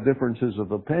still have differences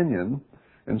of opinion,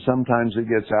 and sometimes it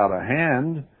gets out of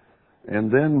hand,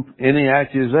 and then any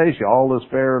accusation, all is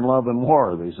fair in love and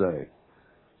war, they say.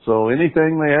 So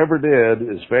anything they ever did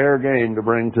is fair game to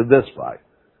bring to this fight.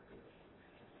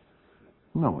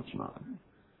 No, it's not.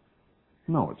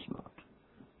 No, it's not.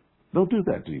 Don't do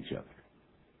that to each other.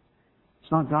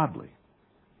 It's not godly.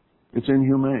 It's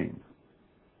inhumane.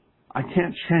 I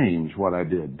can't change what I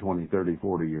did 20, 30,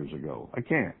 40 years ago. I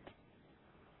can't.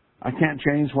 I can't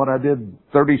change what I did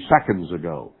 30 seconds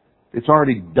ago. It's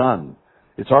already done.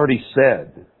 It's already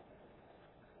said.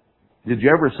 Did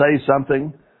you ever say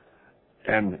something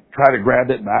and try to grab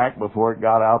it back before it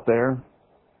got out there?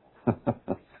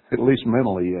 At least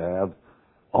mentally you have.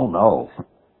 Oh no.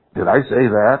 Did I say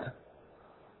that?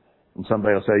 And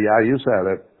somebody will say, yeah, you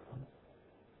said it.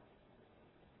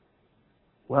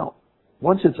 Well,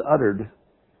 once it's uttered,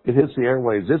 it hits the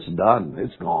airwaves. It's done.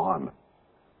 It's gone.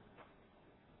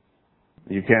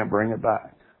 You can't bring it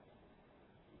back.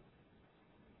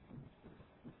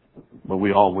 But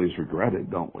we always regret it,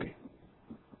 don't we?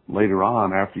 Later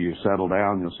on, after you settle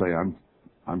down, you'll say,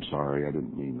 I'm sorry, I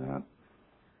didn't mean that.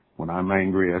 When I'm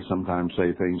angry, I sometimes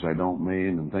say things I don't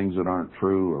mean and things that aren't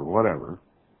true or whatever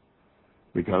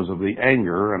because of the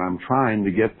anger, and I'm trying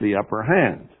to get the upper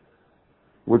hand.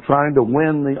 We're trying to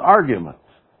win the argument.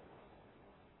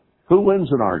 Who wins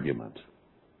an argument?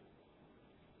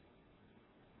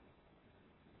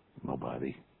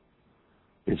 Nobody.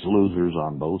 It's losers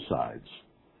on both sides.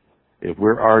 If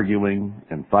we're arguing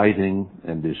and fighting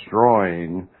and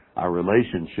destroying our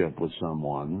relationship with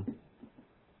someone,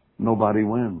 nobody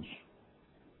wins.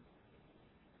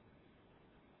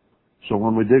 So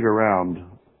when we dig around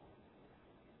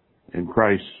in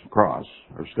Christ's cross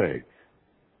or stake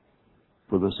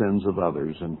for the sins of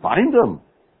others and find them,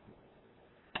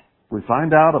 we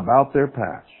find out about their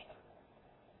past.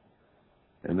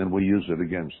 And then we use it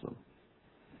against them,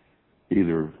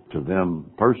 either to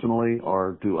them personally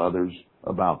or to others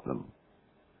about them.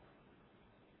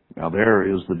 Now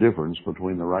there is the difference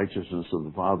between the righteousness of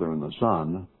the Father and the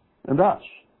Son and us.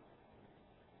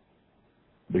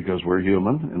 Because we're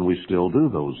human and we still do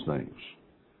those things.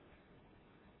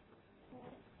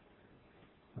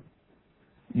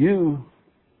 You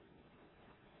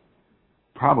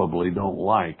probably don't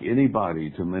like anybody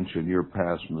to mention your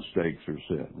past mistakes or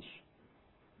sins.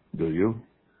 Do you?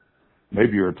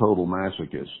 Maybe you're a total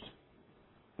masochist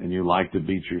and you like to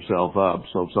beat yourself up,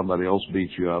 so if somebody else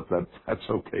beats you up, that's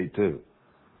okay too.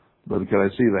 But can I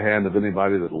see the hand of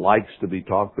anybody that likes to be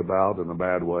talked about in a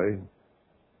bad way?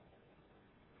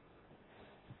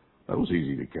 That was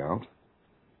easy to count.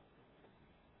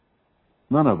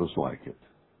 None of us like it.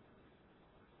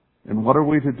 And what are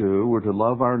we to do? We're to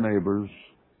love our neighbors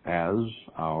as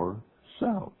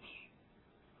ourselves.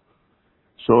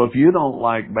 So if you don't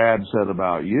like bad said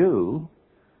about you,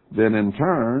 then in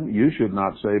turn, you should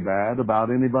not say bad about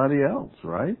anybody else,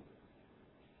 right?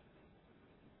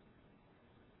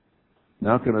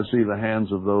 Now can I see the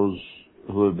hands of those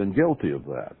who have been guilty of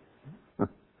that?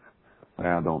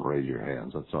 Don't raise your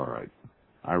hands. That's all right.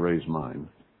 I raise mine.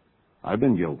 I've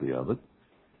been guilty of it.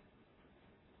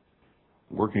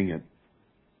 Working at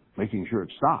making sure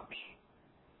it stops.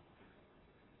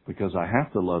 Because I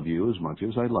have to love you as much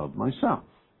as I love myself.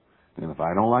 And if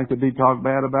I don't like to be talked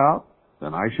bad about,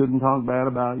 then I shouldn't talk bad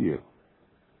about you.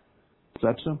 It's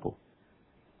that simple.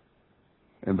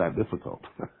 And that difficult.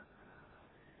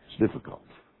 It's difficult.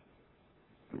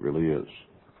 It really is.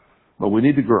 But we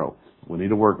need to grow. We need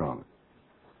to work on it.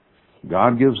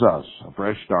 God gives us a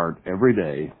fresh start every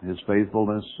day. His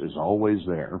faithfulness is always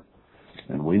there.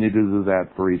 And we need to do that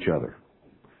for each other.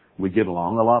 We get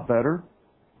along a lot better.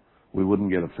 We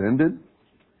wouldn't get offended.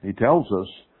 He tells us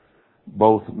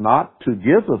both not to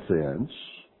give offense,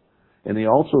 and he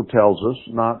also tells us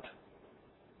not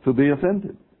to be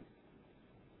offended.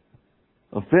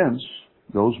 Offense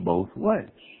goes both ways.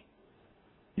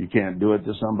 You can't do it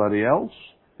to somebody else,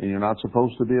 and you're not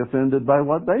supposed to be offended by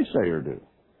what they say or do.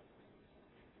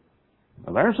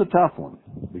 Now there's a tough one,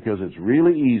 because it's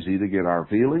really easy to get our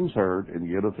feelings hurt and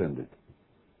get offended.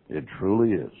 It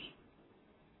truly is.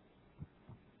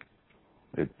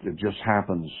 It just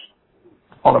happens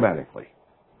automatically.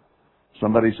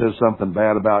 Somebody says something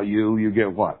bad about you, you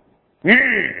get what?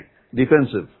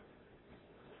 Defensive.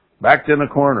 Backed in a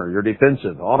corner, you're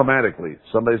defensive automatically.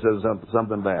 Somebody says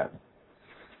something bad.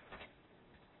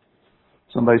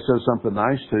 Somebody says something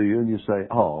nice to you and you say,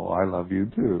 oh, I love you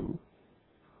too.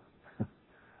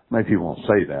 Maybe you won't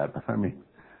say that. I mean,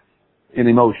 in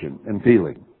emotion and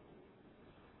feeling.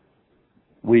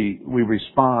 We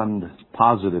respond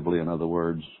positively, in other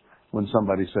words, when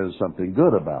somebody says something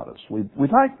good about us. We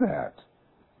like that.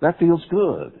 That feels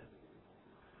good.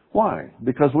 Why?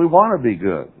 Because we want to be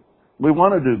good. We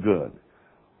want to do good.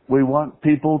 We want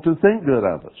people to think good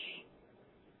of us.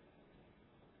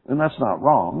 And that's not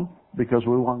wrong, because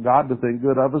we want God to think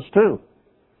good of us too.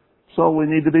 So we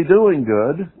need to be doing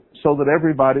good so that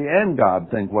everybody and God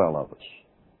think well of us.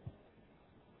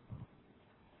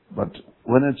 But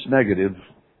when it's negative,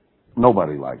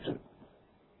 nobody likes it.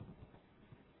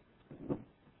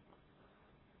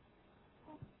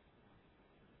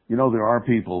 You know, there are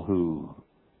people who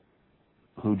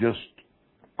just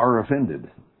are offended.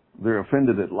 They're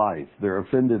offended at life. They're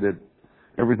offended at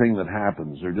everything that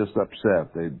happens. They're just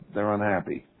upset. They're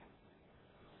unhappy.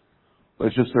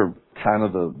 It's just their kind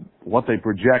of what they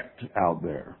project out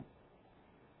there.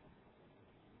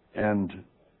 And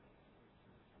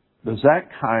does that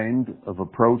kind of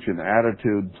approach and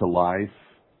attitude to life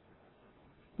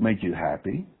make you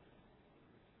happy?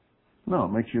 No,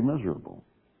 it makes you miserable.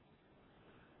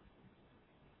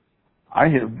 I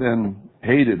have been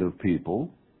hated of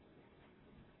people,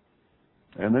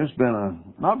 and there's been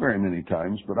not very many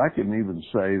times, but I can even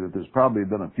say that there's probably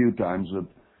been a few times that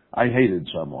I hated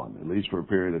someone, at least for a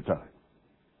period of time.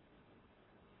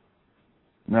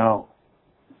 Now,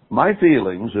 my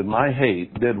feelings and my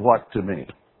hate did what to me?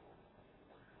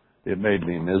 It made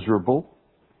me miserable.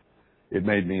 It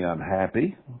made me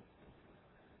unhappy.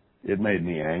 It made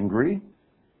me angry.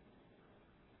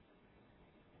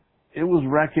 It was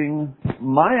wrecking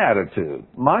my attitude,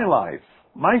 my life,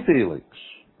 my feelings,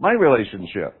 my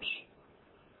relationships.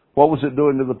 What was it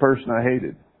doing to the person I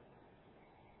hated?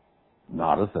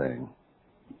 Not a thing.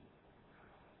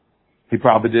 He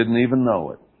probably didn't even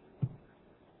know it.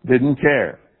 Didn't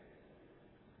care.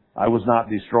 I was not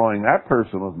destroying that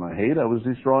person with my hate. I was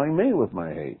destroying me with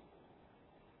my hate.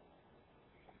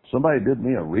 Somebody did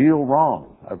me a real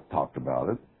wrong. I've talked about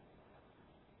it.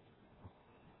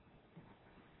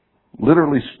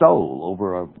 Literally stole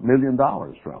over $1 million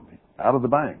from me out of the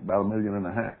bank, about $1.5 million.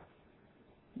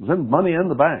 It was money in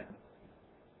the bank.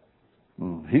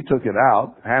 He took it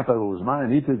out. Half of it was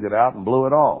mine. He took it out and blew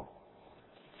it all,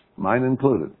 mine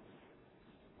included.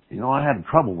 You know, I had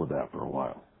trouble with that for a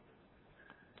while.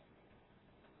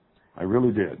 I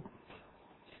really did.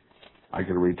 I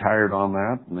could have retired on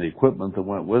that, and the equipment that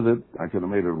went with it, I could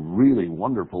have made a really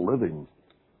wonderful living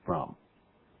from.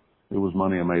 It was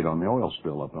money I made on the oil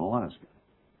spill up in Alaska.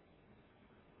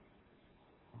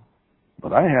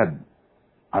 But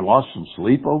I lost some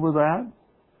sleep over that.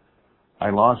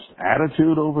 I lost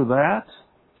attitude over that.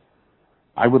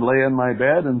 I would lay in my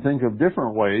bed and think of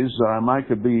different ways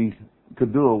that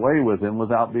could do away with him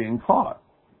without being caught.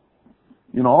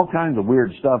 You know, all kinds of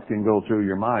weird stuff can go through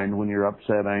your mind when you're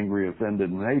upset, angry, offended,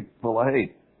 and full of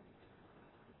hate.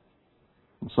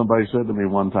 Somebody said to me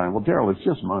one time, well, Darryl, it's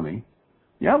just money.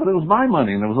 Yeah, but it was my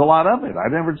money, and there was a lot of it.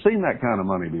 I'd never seen that kind of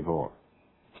money before.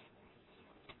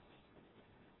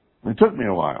 It took me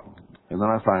a while. And then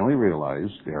I finally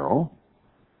realized, Darryl,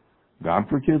 God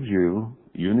forgives you.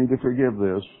 You need to forgive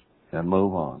this and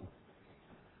move on.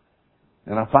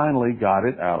 And I finally got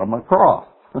it out of my craw.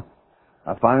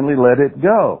 I finally let it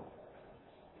go.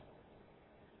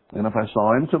 And if I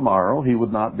saw him tomorrow, he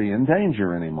would not be in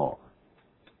danger anymore.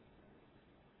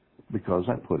 Because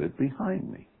I put it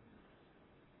behind me.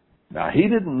 Now, he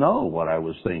didn't know what I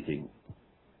was thinking.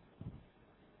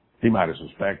 He might have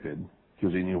suspected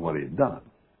because he knew what he had done.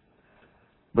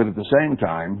 But at the same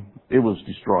time, it was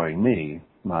destroying me,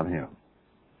 not him.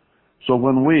 So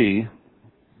when we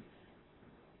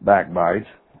backbite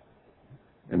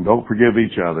and don't forgive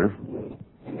each other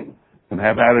and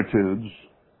have attitudes,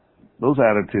 those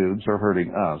attitudes are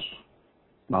hurting us,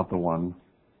 not the one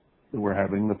that we're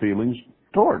having the feelings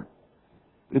toward.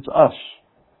 It's us.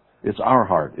 It's our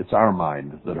heart. It's our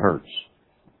mind that hurts.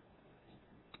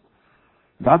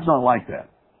 God's not like that.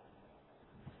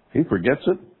 He forgets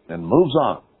it and moves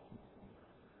on.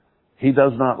 He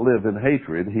does not live in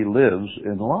hatred. He lives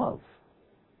in love.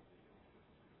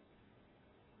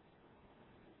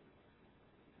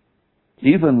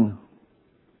 Even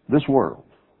this world,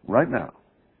 right now,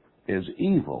 as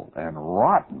evil and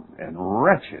rotten and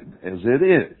wretched as it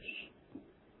is,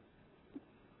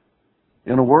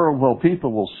 in a world where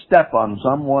people will step on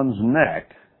someone's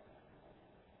neck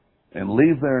and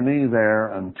leave their knee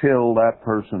there until that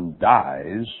person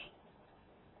dies,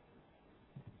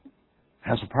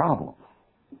 has a problem.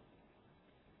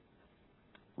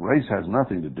 Race has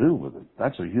nothing to do with it.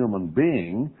 That's a human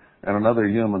being and another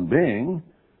human being,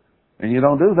 and you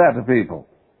don't do that to people.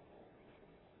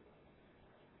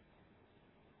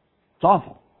 It's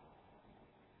awful.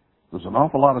 There's an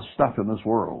awful lot of stuff in this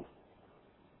world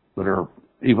that are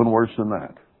even worse than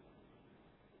that.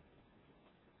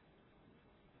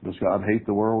 Does God hate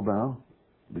the world now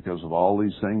because of all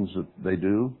these things that they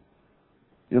do?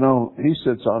 You know, he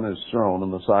sits on his throne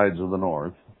in the sides of the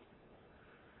north,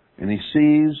 and he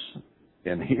sees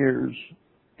and hears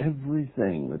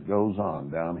everything that goes on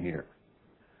down here.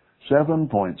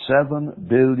 7.7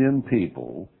 billion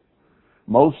people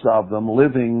most of them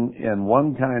living in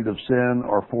one kind of sin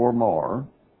or four more.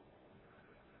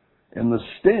 And the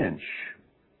stench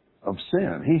of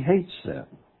sin, he hates sin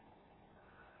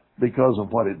because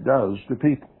of what it does to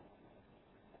people.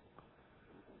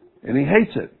 And he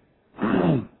hates it.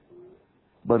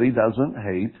 But he doesn't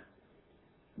hate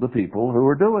the people who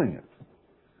are doing it.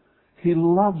 He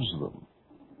loves them.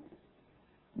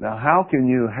 Now, how can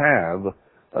you have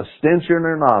a stench in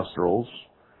your nostrils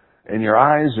and your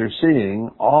eyes are seeing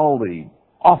all the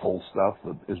awful stuff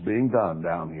that is being done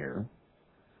down here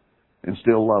and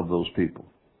still love those people?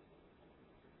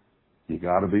 You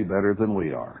got to be better than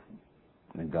we are.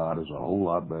 And God is a whole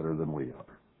lot better than we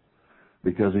are.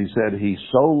 Because he said he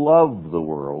so loved the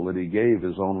world that he gave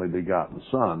his only begotten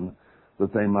Son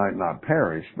that they might not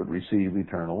perish but receive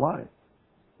eternal life.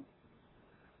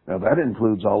 Now that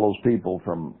includes all those people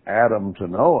from Adam to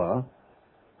Noah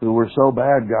who were so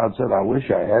bad God said, I wish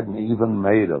I hadn't even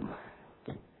made them.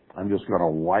 I'm just going to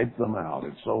wipe them out.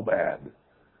 It's so bad.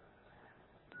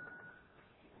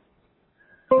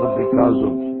 But because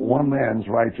of one man's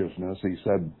righteousness, he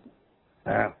said,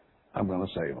 I'm going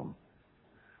to save them.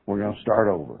 We're going to start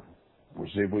over. We'll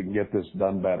see if we can get this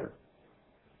done better.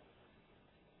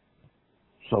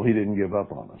 So he didn't give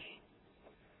up on us.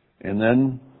 And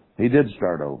then he did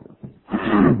start over.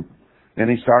 And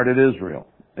he started Israel.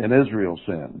 And Israel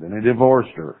sinned. And he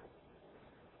divorced her.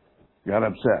 Got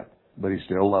upset. But he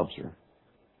still loves her.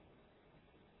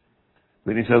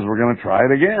 Then he says, we're going to try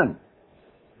it again.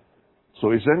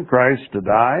 So he sent Christ to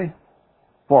die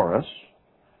for us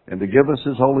and to give us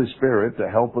his Holy Spirit to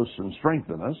help us and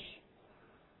strengthen us.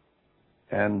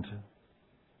 And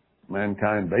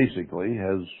mankind basically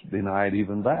has denied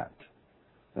even that.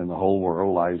 And the whole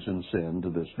world lies in sin to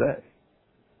this day.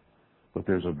 But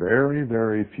there's a very,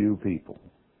 very few people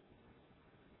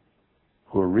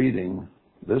who are reading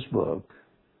this book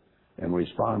and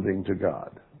responding to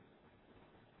God.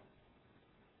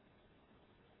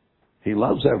 He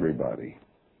loves everybody.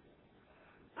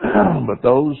 But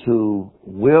those who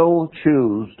will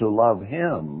choose to love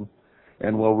him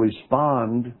and will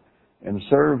respond and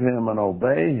serve him and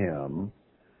obey him,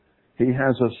 he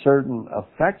has a certain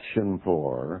affection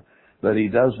for that he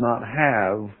does not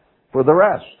have for the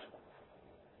rest.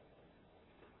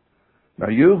 Now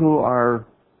you who are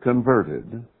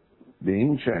converted,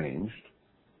 being changed,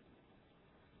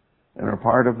 and are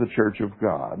part of the church of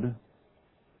God,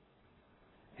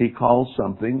 he calls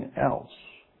something else.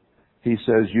 He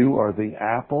says, you are the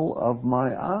apple of my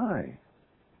eye.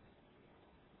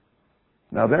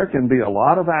 Now there can be a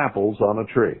lot of apples on a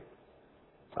tree.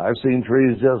 I've seen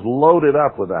trees just loaded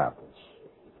up with apples.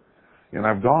 And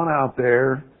I've gone out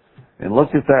there and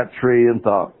looked at that tree and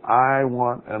thought, I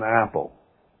want an apple.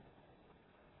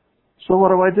 So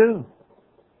what do?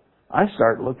 I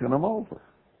start looking them over.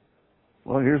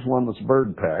 Well, here's one that's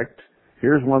bird-pecked.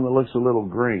 Here's one that looks a little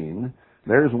green.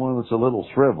 There's one that's a little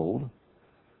shriveled.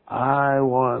 I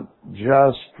want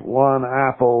just one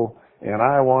apple, and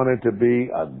I want it to be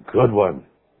a good one.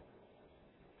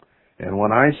 And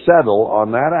when I settle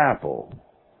on that apple,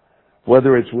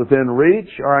 whether it's within reach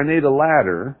or I need a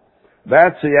ladder,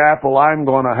 that's the apple I'm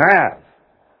going to have.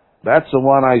 That's the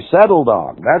one I settled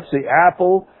on. That's the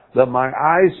apple that my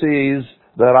eye sees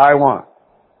that I want.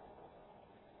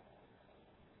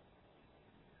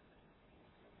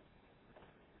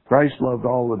 Christ loved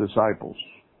all the disciples,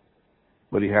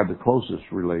 but he had the closest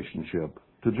relationship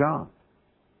to John.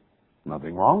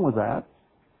 Nothing wrong with that.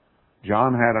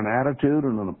 John had an attitude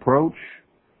and an approach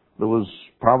that was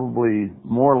probably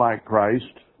more like Christ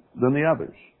than the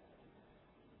others.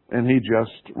 And he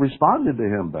just responded to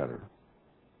him better.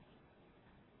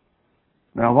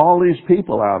 Now, of all these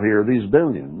people out here, these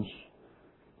billions,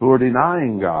 who are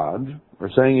denying God, or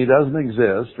saying he doesn't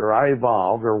exist, or I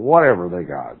evolved, or whatever they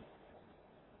got,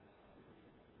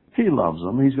 he loves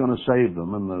them. He's going to save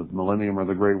them in the millennium or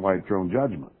the great white throne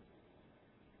judgment.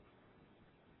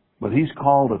 But he's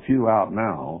called a few out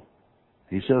now.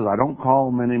 He says, I don't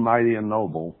call many mighty and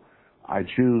noble. I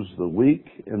choose the weak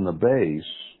and the base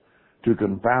to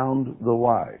confound the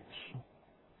wise.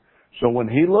 So when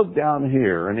he looked down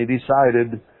here and he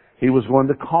decided he was going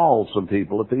to call some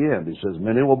people at the end, he says,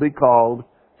 many will be called,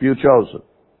 few chosen.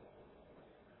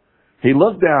 He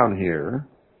looked down here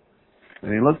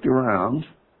and he looked around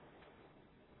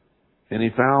and he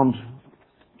found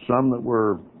some that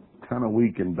were kind of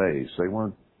weak and base. They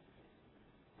weren't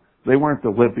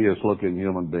the whippiest looking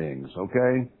human beings,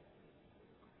 okay?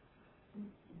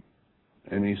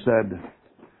 And he said,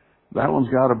 that one's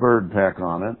got a bird peck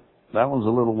on it. That one's a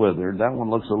little withered. That one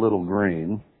looks a little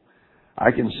green.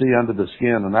 I can see under the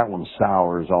skin, and that one's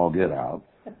sour as all get out.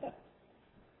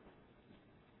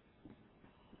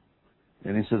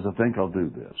 And he says, I think I'll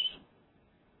do this.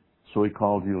 So he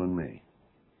called you and me.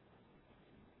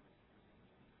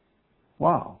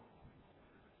 Wow.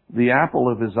 The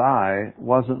apple of his eye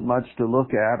wasn't much to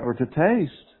look at or to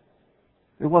taste.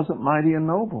 It wasn't mighty and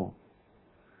noble.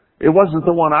 It wasn't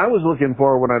the one I was looking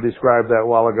for when I described that a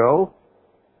while ago.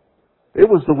 It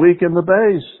was the weak and the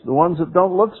base, the ones that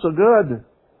don't look so good.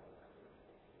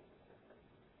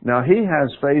 Now he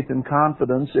has faith and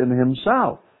confidence in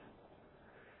himself.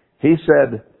 He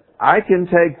said, I can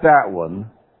take that one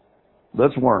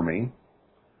that's wormy,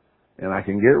 and I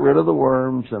can get rid of the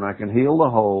worms, and I can heal the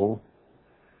hole,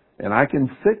 and I can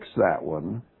fix that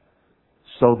one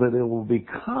so that it will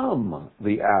become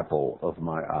the apple of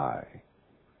my eye.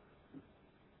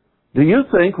 Do you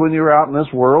think when you were out in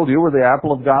this world you were the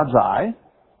apple of God's eye?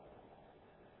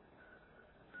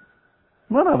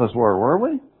 None of us were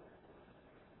we?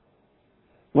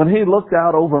 When he looked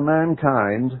out over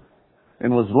mankind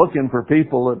and was looking for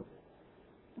people at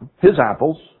his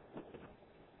apples,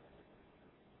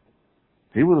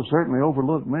 he would have certainly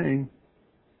overlooked me.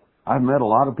 I've met a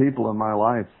lot of people in my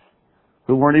life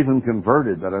who weren't even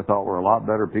converted that I thought were a lot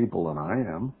better people than I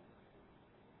am,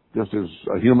 just as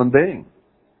a human being.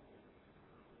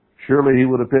 Surely he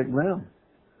would have picked them.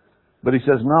 But he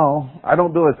says, no, I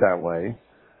don't do it that way.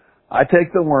 I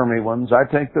take the wormy ones,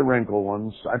 I take the wrinkled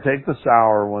ones, I take the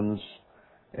sour ones,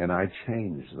 and I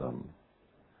change them.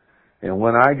 And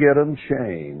when I get them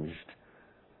changed,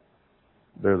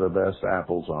 they're the best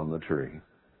apples on the tree.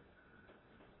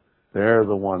 They're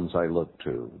the ones I look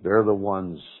to. They're the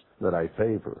ones that I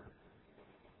favor.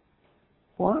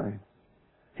 Why?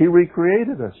 He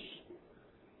recreated us.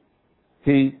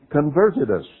 He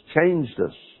converted us, changed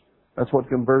us. That's what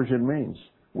conversion means.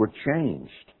 We're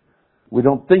changed. We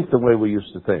don't think the way we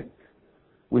used to think.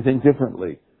 We think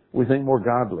differently. We think more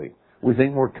godly. We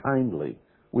think more kindly.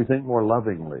 We think more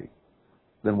lovingly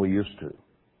than we used to.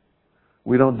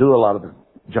 We don't do a lot of the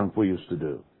junk we used to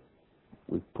do.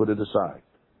 We put it aside.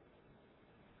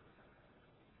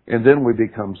 And then we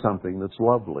become something that's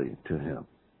lovely to him.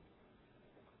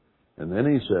 And then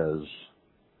he says,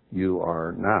 you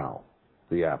are now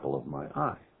the apple of my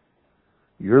eye.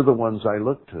 You're the ones I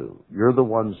look to. You're the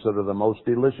ones that are the most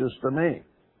delicious to me.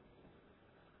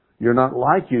 You're not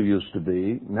like you used to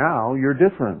be. Now you're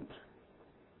different.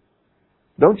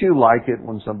 Don't you like it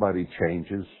when somebody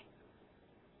changes?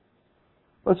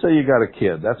 Let's say you got a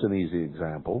kid. That's an easy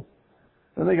example.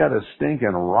 And they got a stinking,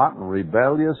 rotten,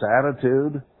 rebellious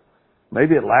attitude.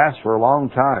 Maybe it lasts for a long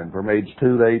time, from age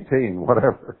 2 to 18,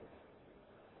 whatever.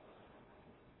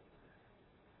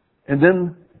 And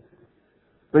then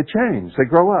they change. They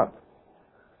grow up.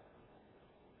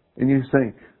 And you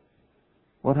think,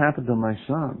 what happened to my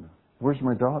son? Where's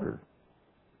my daughter?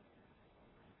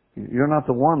 You're not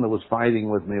the one that was fighting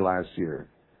with me last year.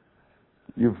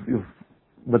 You've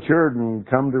matured and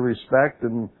come to respect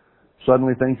and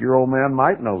suddenly think your old man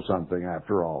might know something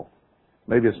after all.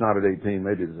 Maybe it's not at 18,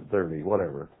 maybe it's at 30,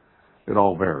 whatever. It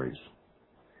all varies.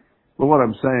 But what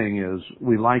I'm saying is,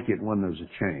 we like it when there's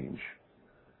a change.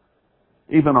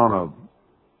 Even on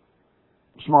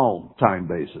a small time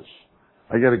basis.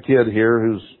 I got a kid here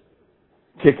who's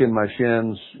kicking my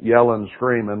shins, yelling,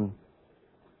 screaming.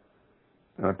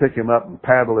 And I pick him up and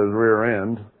paddle his rear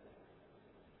end.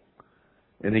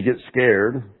 And he gets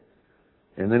scared.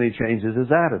 And then he changes his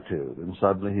attitude. And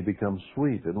suddenly he becomes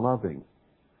sweet and loving.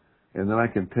 And then I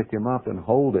can pick him up and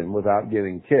hold him without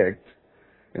getting kicked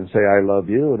and say, I love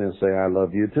you. And he'll say, I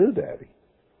love you too, Daddy.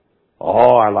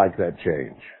 Oh, I like that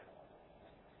change.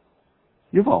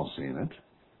 You've all seen it.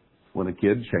 When a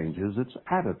kid changes its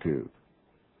attitude.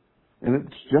 And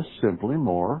it's just simply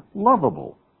more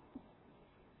lovable.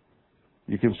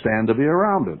 You can stand to be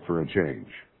around it for a change.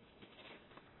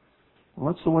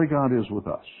 Well, that's the way God is with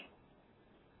us.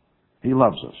 He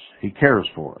loves us. He cares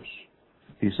for us.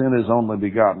 He sent His only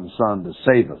begotten Son to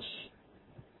save us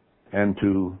and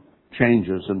to change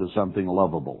us into something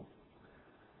lovable.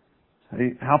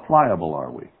 Hey, how pliable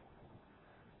are we?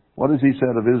 What has He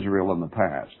said of Israel in the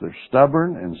past? They're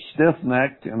stubborn and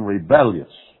stiff-necked and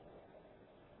rebellious.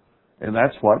 And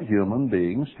that's what human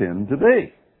beings tend to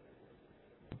be.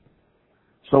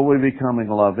 So we're becoming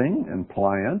loving and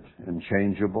pliant and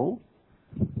changeable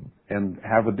and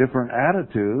have a different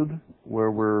attitude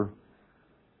where we're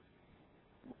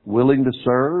willing to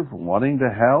serve, wanting to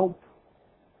help,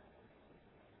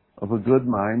 of a good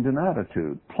mind and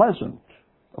attitude. Pleasant,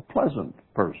 a pleasant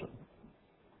person.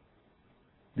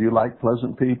 Do you like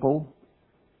pleasant people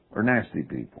or nasty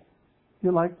people?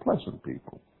 You like pleasant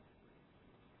people.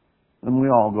 And we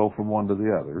all go from one to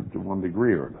the other to one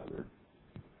degree or another.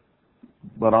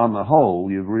 But on the whole,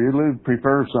 you really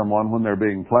prefer someone when they're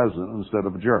being pleasant instead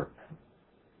of a jerk,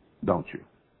 don't you?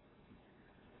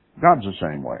 God's the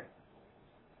same way.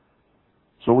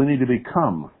 So we need to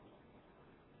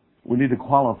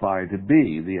qualify to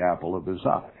be the apple of His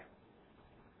eye.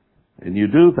 And you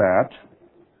do that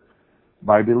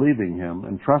by believing Him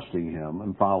and trusting Him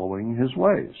and following His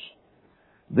ways.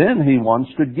 Then He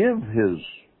wants to give His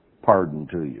pardon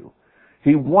to you.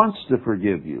 He wants to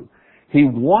forgive you. He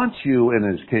wants you in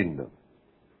His kingdom.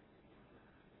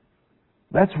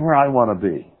 That's where I want to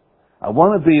be. I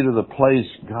want to be to the place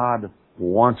God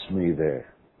wants me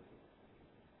there.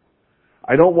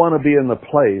 I don't want to be in the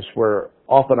place where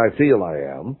often I feel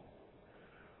I am,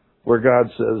 where God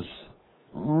says,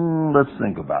 let's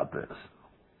think about this.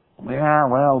 Yeah,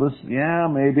 well,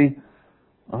 maybe.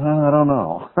 I don't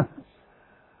know.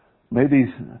 maybe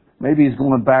He's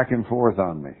going back and forth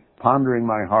on me, pondering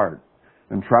my heart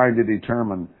and trying to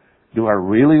determine, do I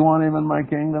really want Him in my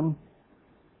kingdom?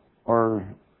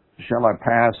 Or shall I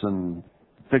pass and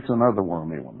fix another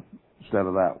wormy one instead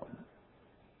of that one?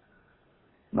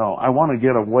 No, I want to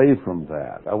get away from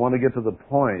that. I want to get to the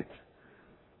point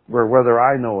where whether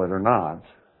I know it or not,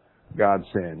 God's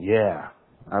saying, yeah,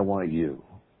 I want you.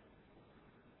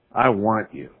 I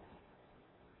want you.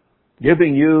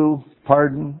 Giving you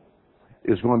pardon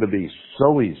is going to be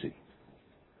so easy.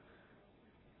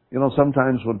 You know,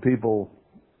 sometimes when people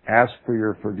ask for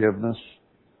your forgiveness,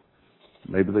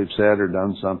 maybe they've said or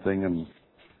done something and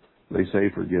they say,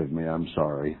 forgive me, I'm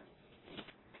sorry.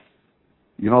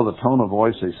 You know, the tone of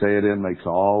voice they say it in makes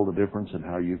all the difference in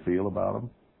how you feel about them.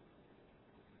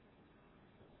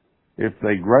 If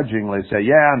they grudgingly say,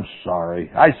 yeah, I'm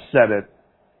sorry, I said it,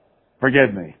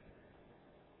 forgive me,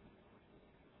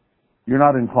 you're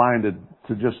not inclined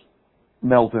to just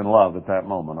melt in love at that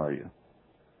moment, are you?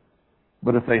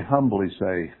 But if they humbly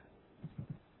say,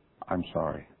 I'm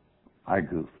sorry, I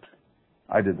goofed,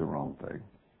 I did the wrong thing,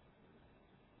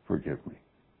 forgive me,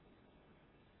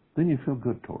 then you feel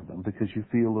good toward them because you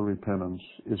feel the repentance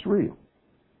is real.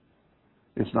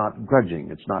 It's not grudging.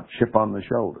 It's not chip on the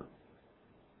shoulder.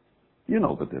 You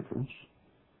know the difference.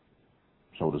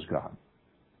 So does God.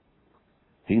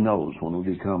 He knows when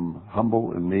we become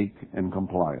humble and meek and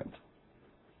compliant.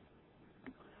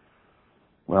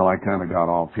 Well, I kind of got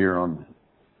off here on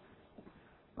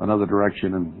another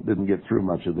direction and didn't get through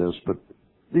much of this, but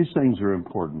these things are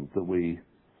important that we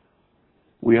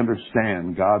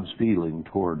understand God's feeling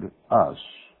toward us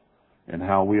and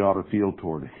how we ought to feel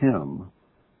toward Him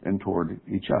and toward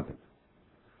each other.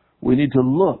 We need to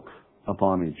look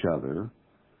upon each other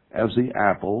as the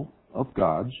apple of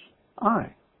God's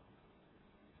eye.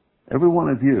 Every one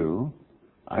of you,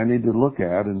 I need to look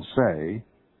at and say,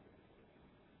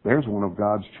 there's one of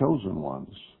God's chosen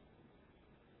ones.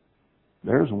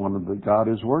 There's one that God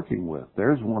is working with.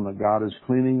 There's one that God is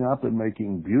cleaning up and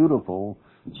making beautiful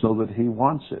so that He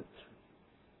wants it.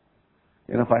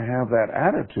 And if I have that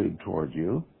attitude toward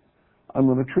you, I'm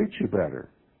going to treat you better.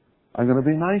 I'm going to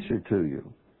be nicer to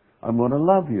you. I'm going to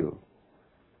love you.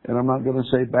 And I'm not going to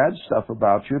say bad stuff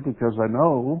about you because I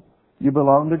know you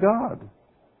belong to God.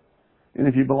 And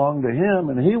if you belong to Him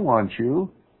and He wants you,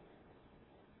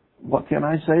 what can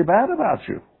I say bad about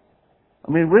you?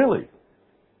 I mean, really.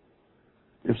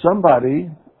 If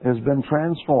somebody has been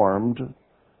transformed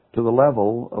to the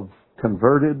level of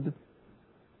converted,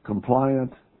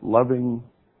 compliant, loving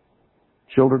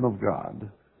children of God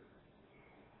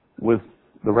with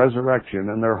the resurrection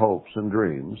and their hopes and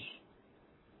dreams,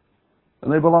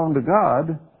 and they belong to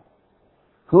God,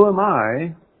 who am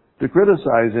I to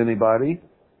criticize anybody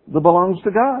that belongs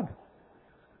to God?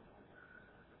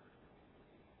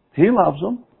 He loves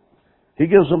them. He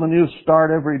gives them a new start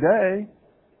every day.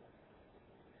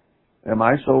 Am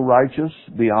I so righteous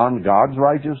beyond God's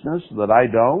righteousness that I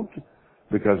don't?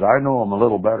 Because I know I'm a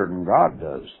little better than God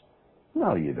does.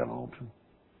 No, you don't.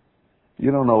 You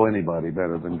don't know anybody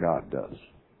better than God does.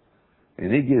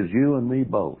 And He gives you and me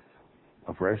both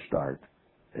a fresh start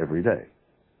every day.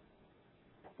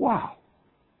 Wow.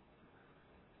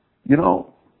 You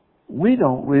know, we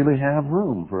don't really have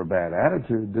room for a bad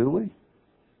attitude, do we?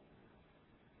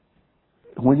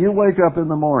 When you wake up in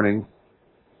the morning,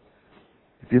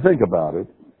 if you think about it,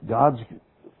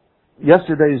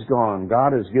 yesterday's gone.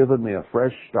 God has given me a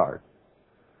fresh start.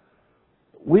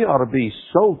 We ought to be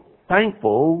so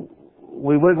thankful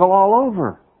we wiggle all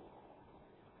over.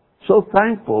 So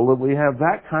thankful that we have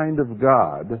that kind of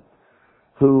God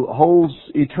who holds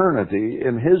eternity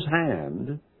in His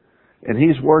hand, and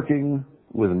He's working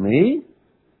with me.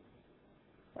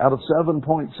 Out of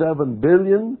 7.7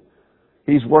 billion,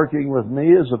 He's working with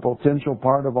me as a potential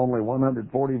part of only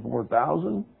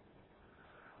 144,000.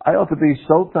 I ought to be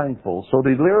so thankful, so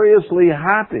deliriously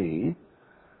happy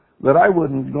that I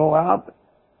wouldn't go out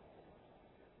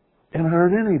and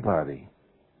hurt anybody.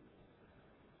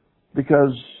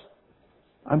 Because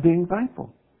I'm being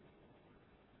thankful.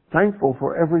 Thankful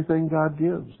for everything God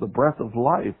gives, the breath of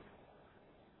life.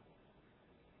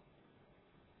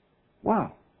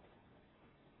 Wow.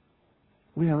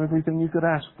 We have everything you could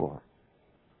ask for.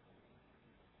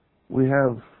 We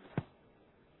have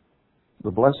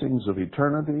the blessings of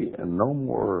eternity and no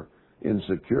more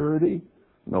insecurity,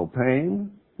 no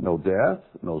pain, no death,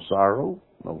 no sorrow,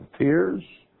 no tears.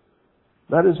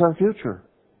 That is our future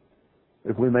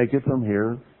if we make it from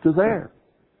here to there.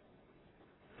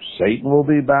 Satan will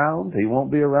be bound. He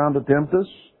won't be around to tempt us.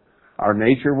 Our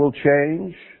nature will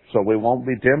change so we won't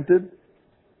be tempted.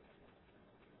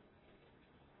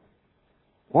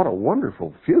 What a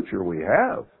wonderful future we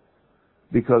have,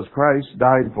 because Christ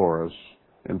died for us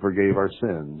and forgave our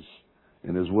sins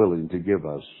and is willing to give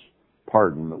us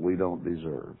pardon that we don't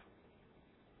deserve.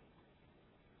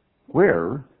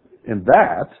 Where in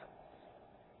that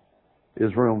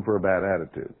is room for a bad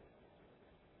attitude?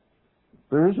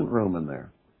 There isn't room in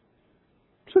there.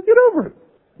 So get over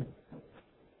it.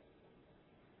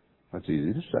 That's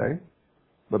easy to say,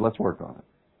 but let's work on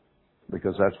it,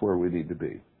 because that's where we need to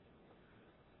be.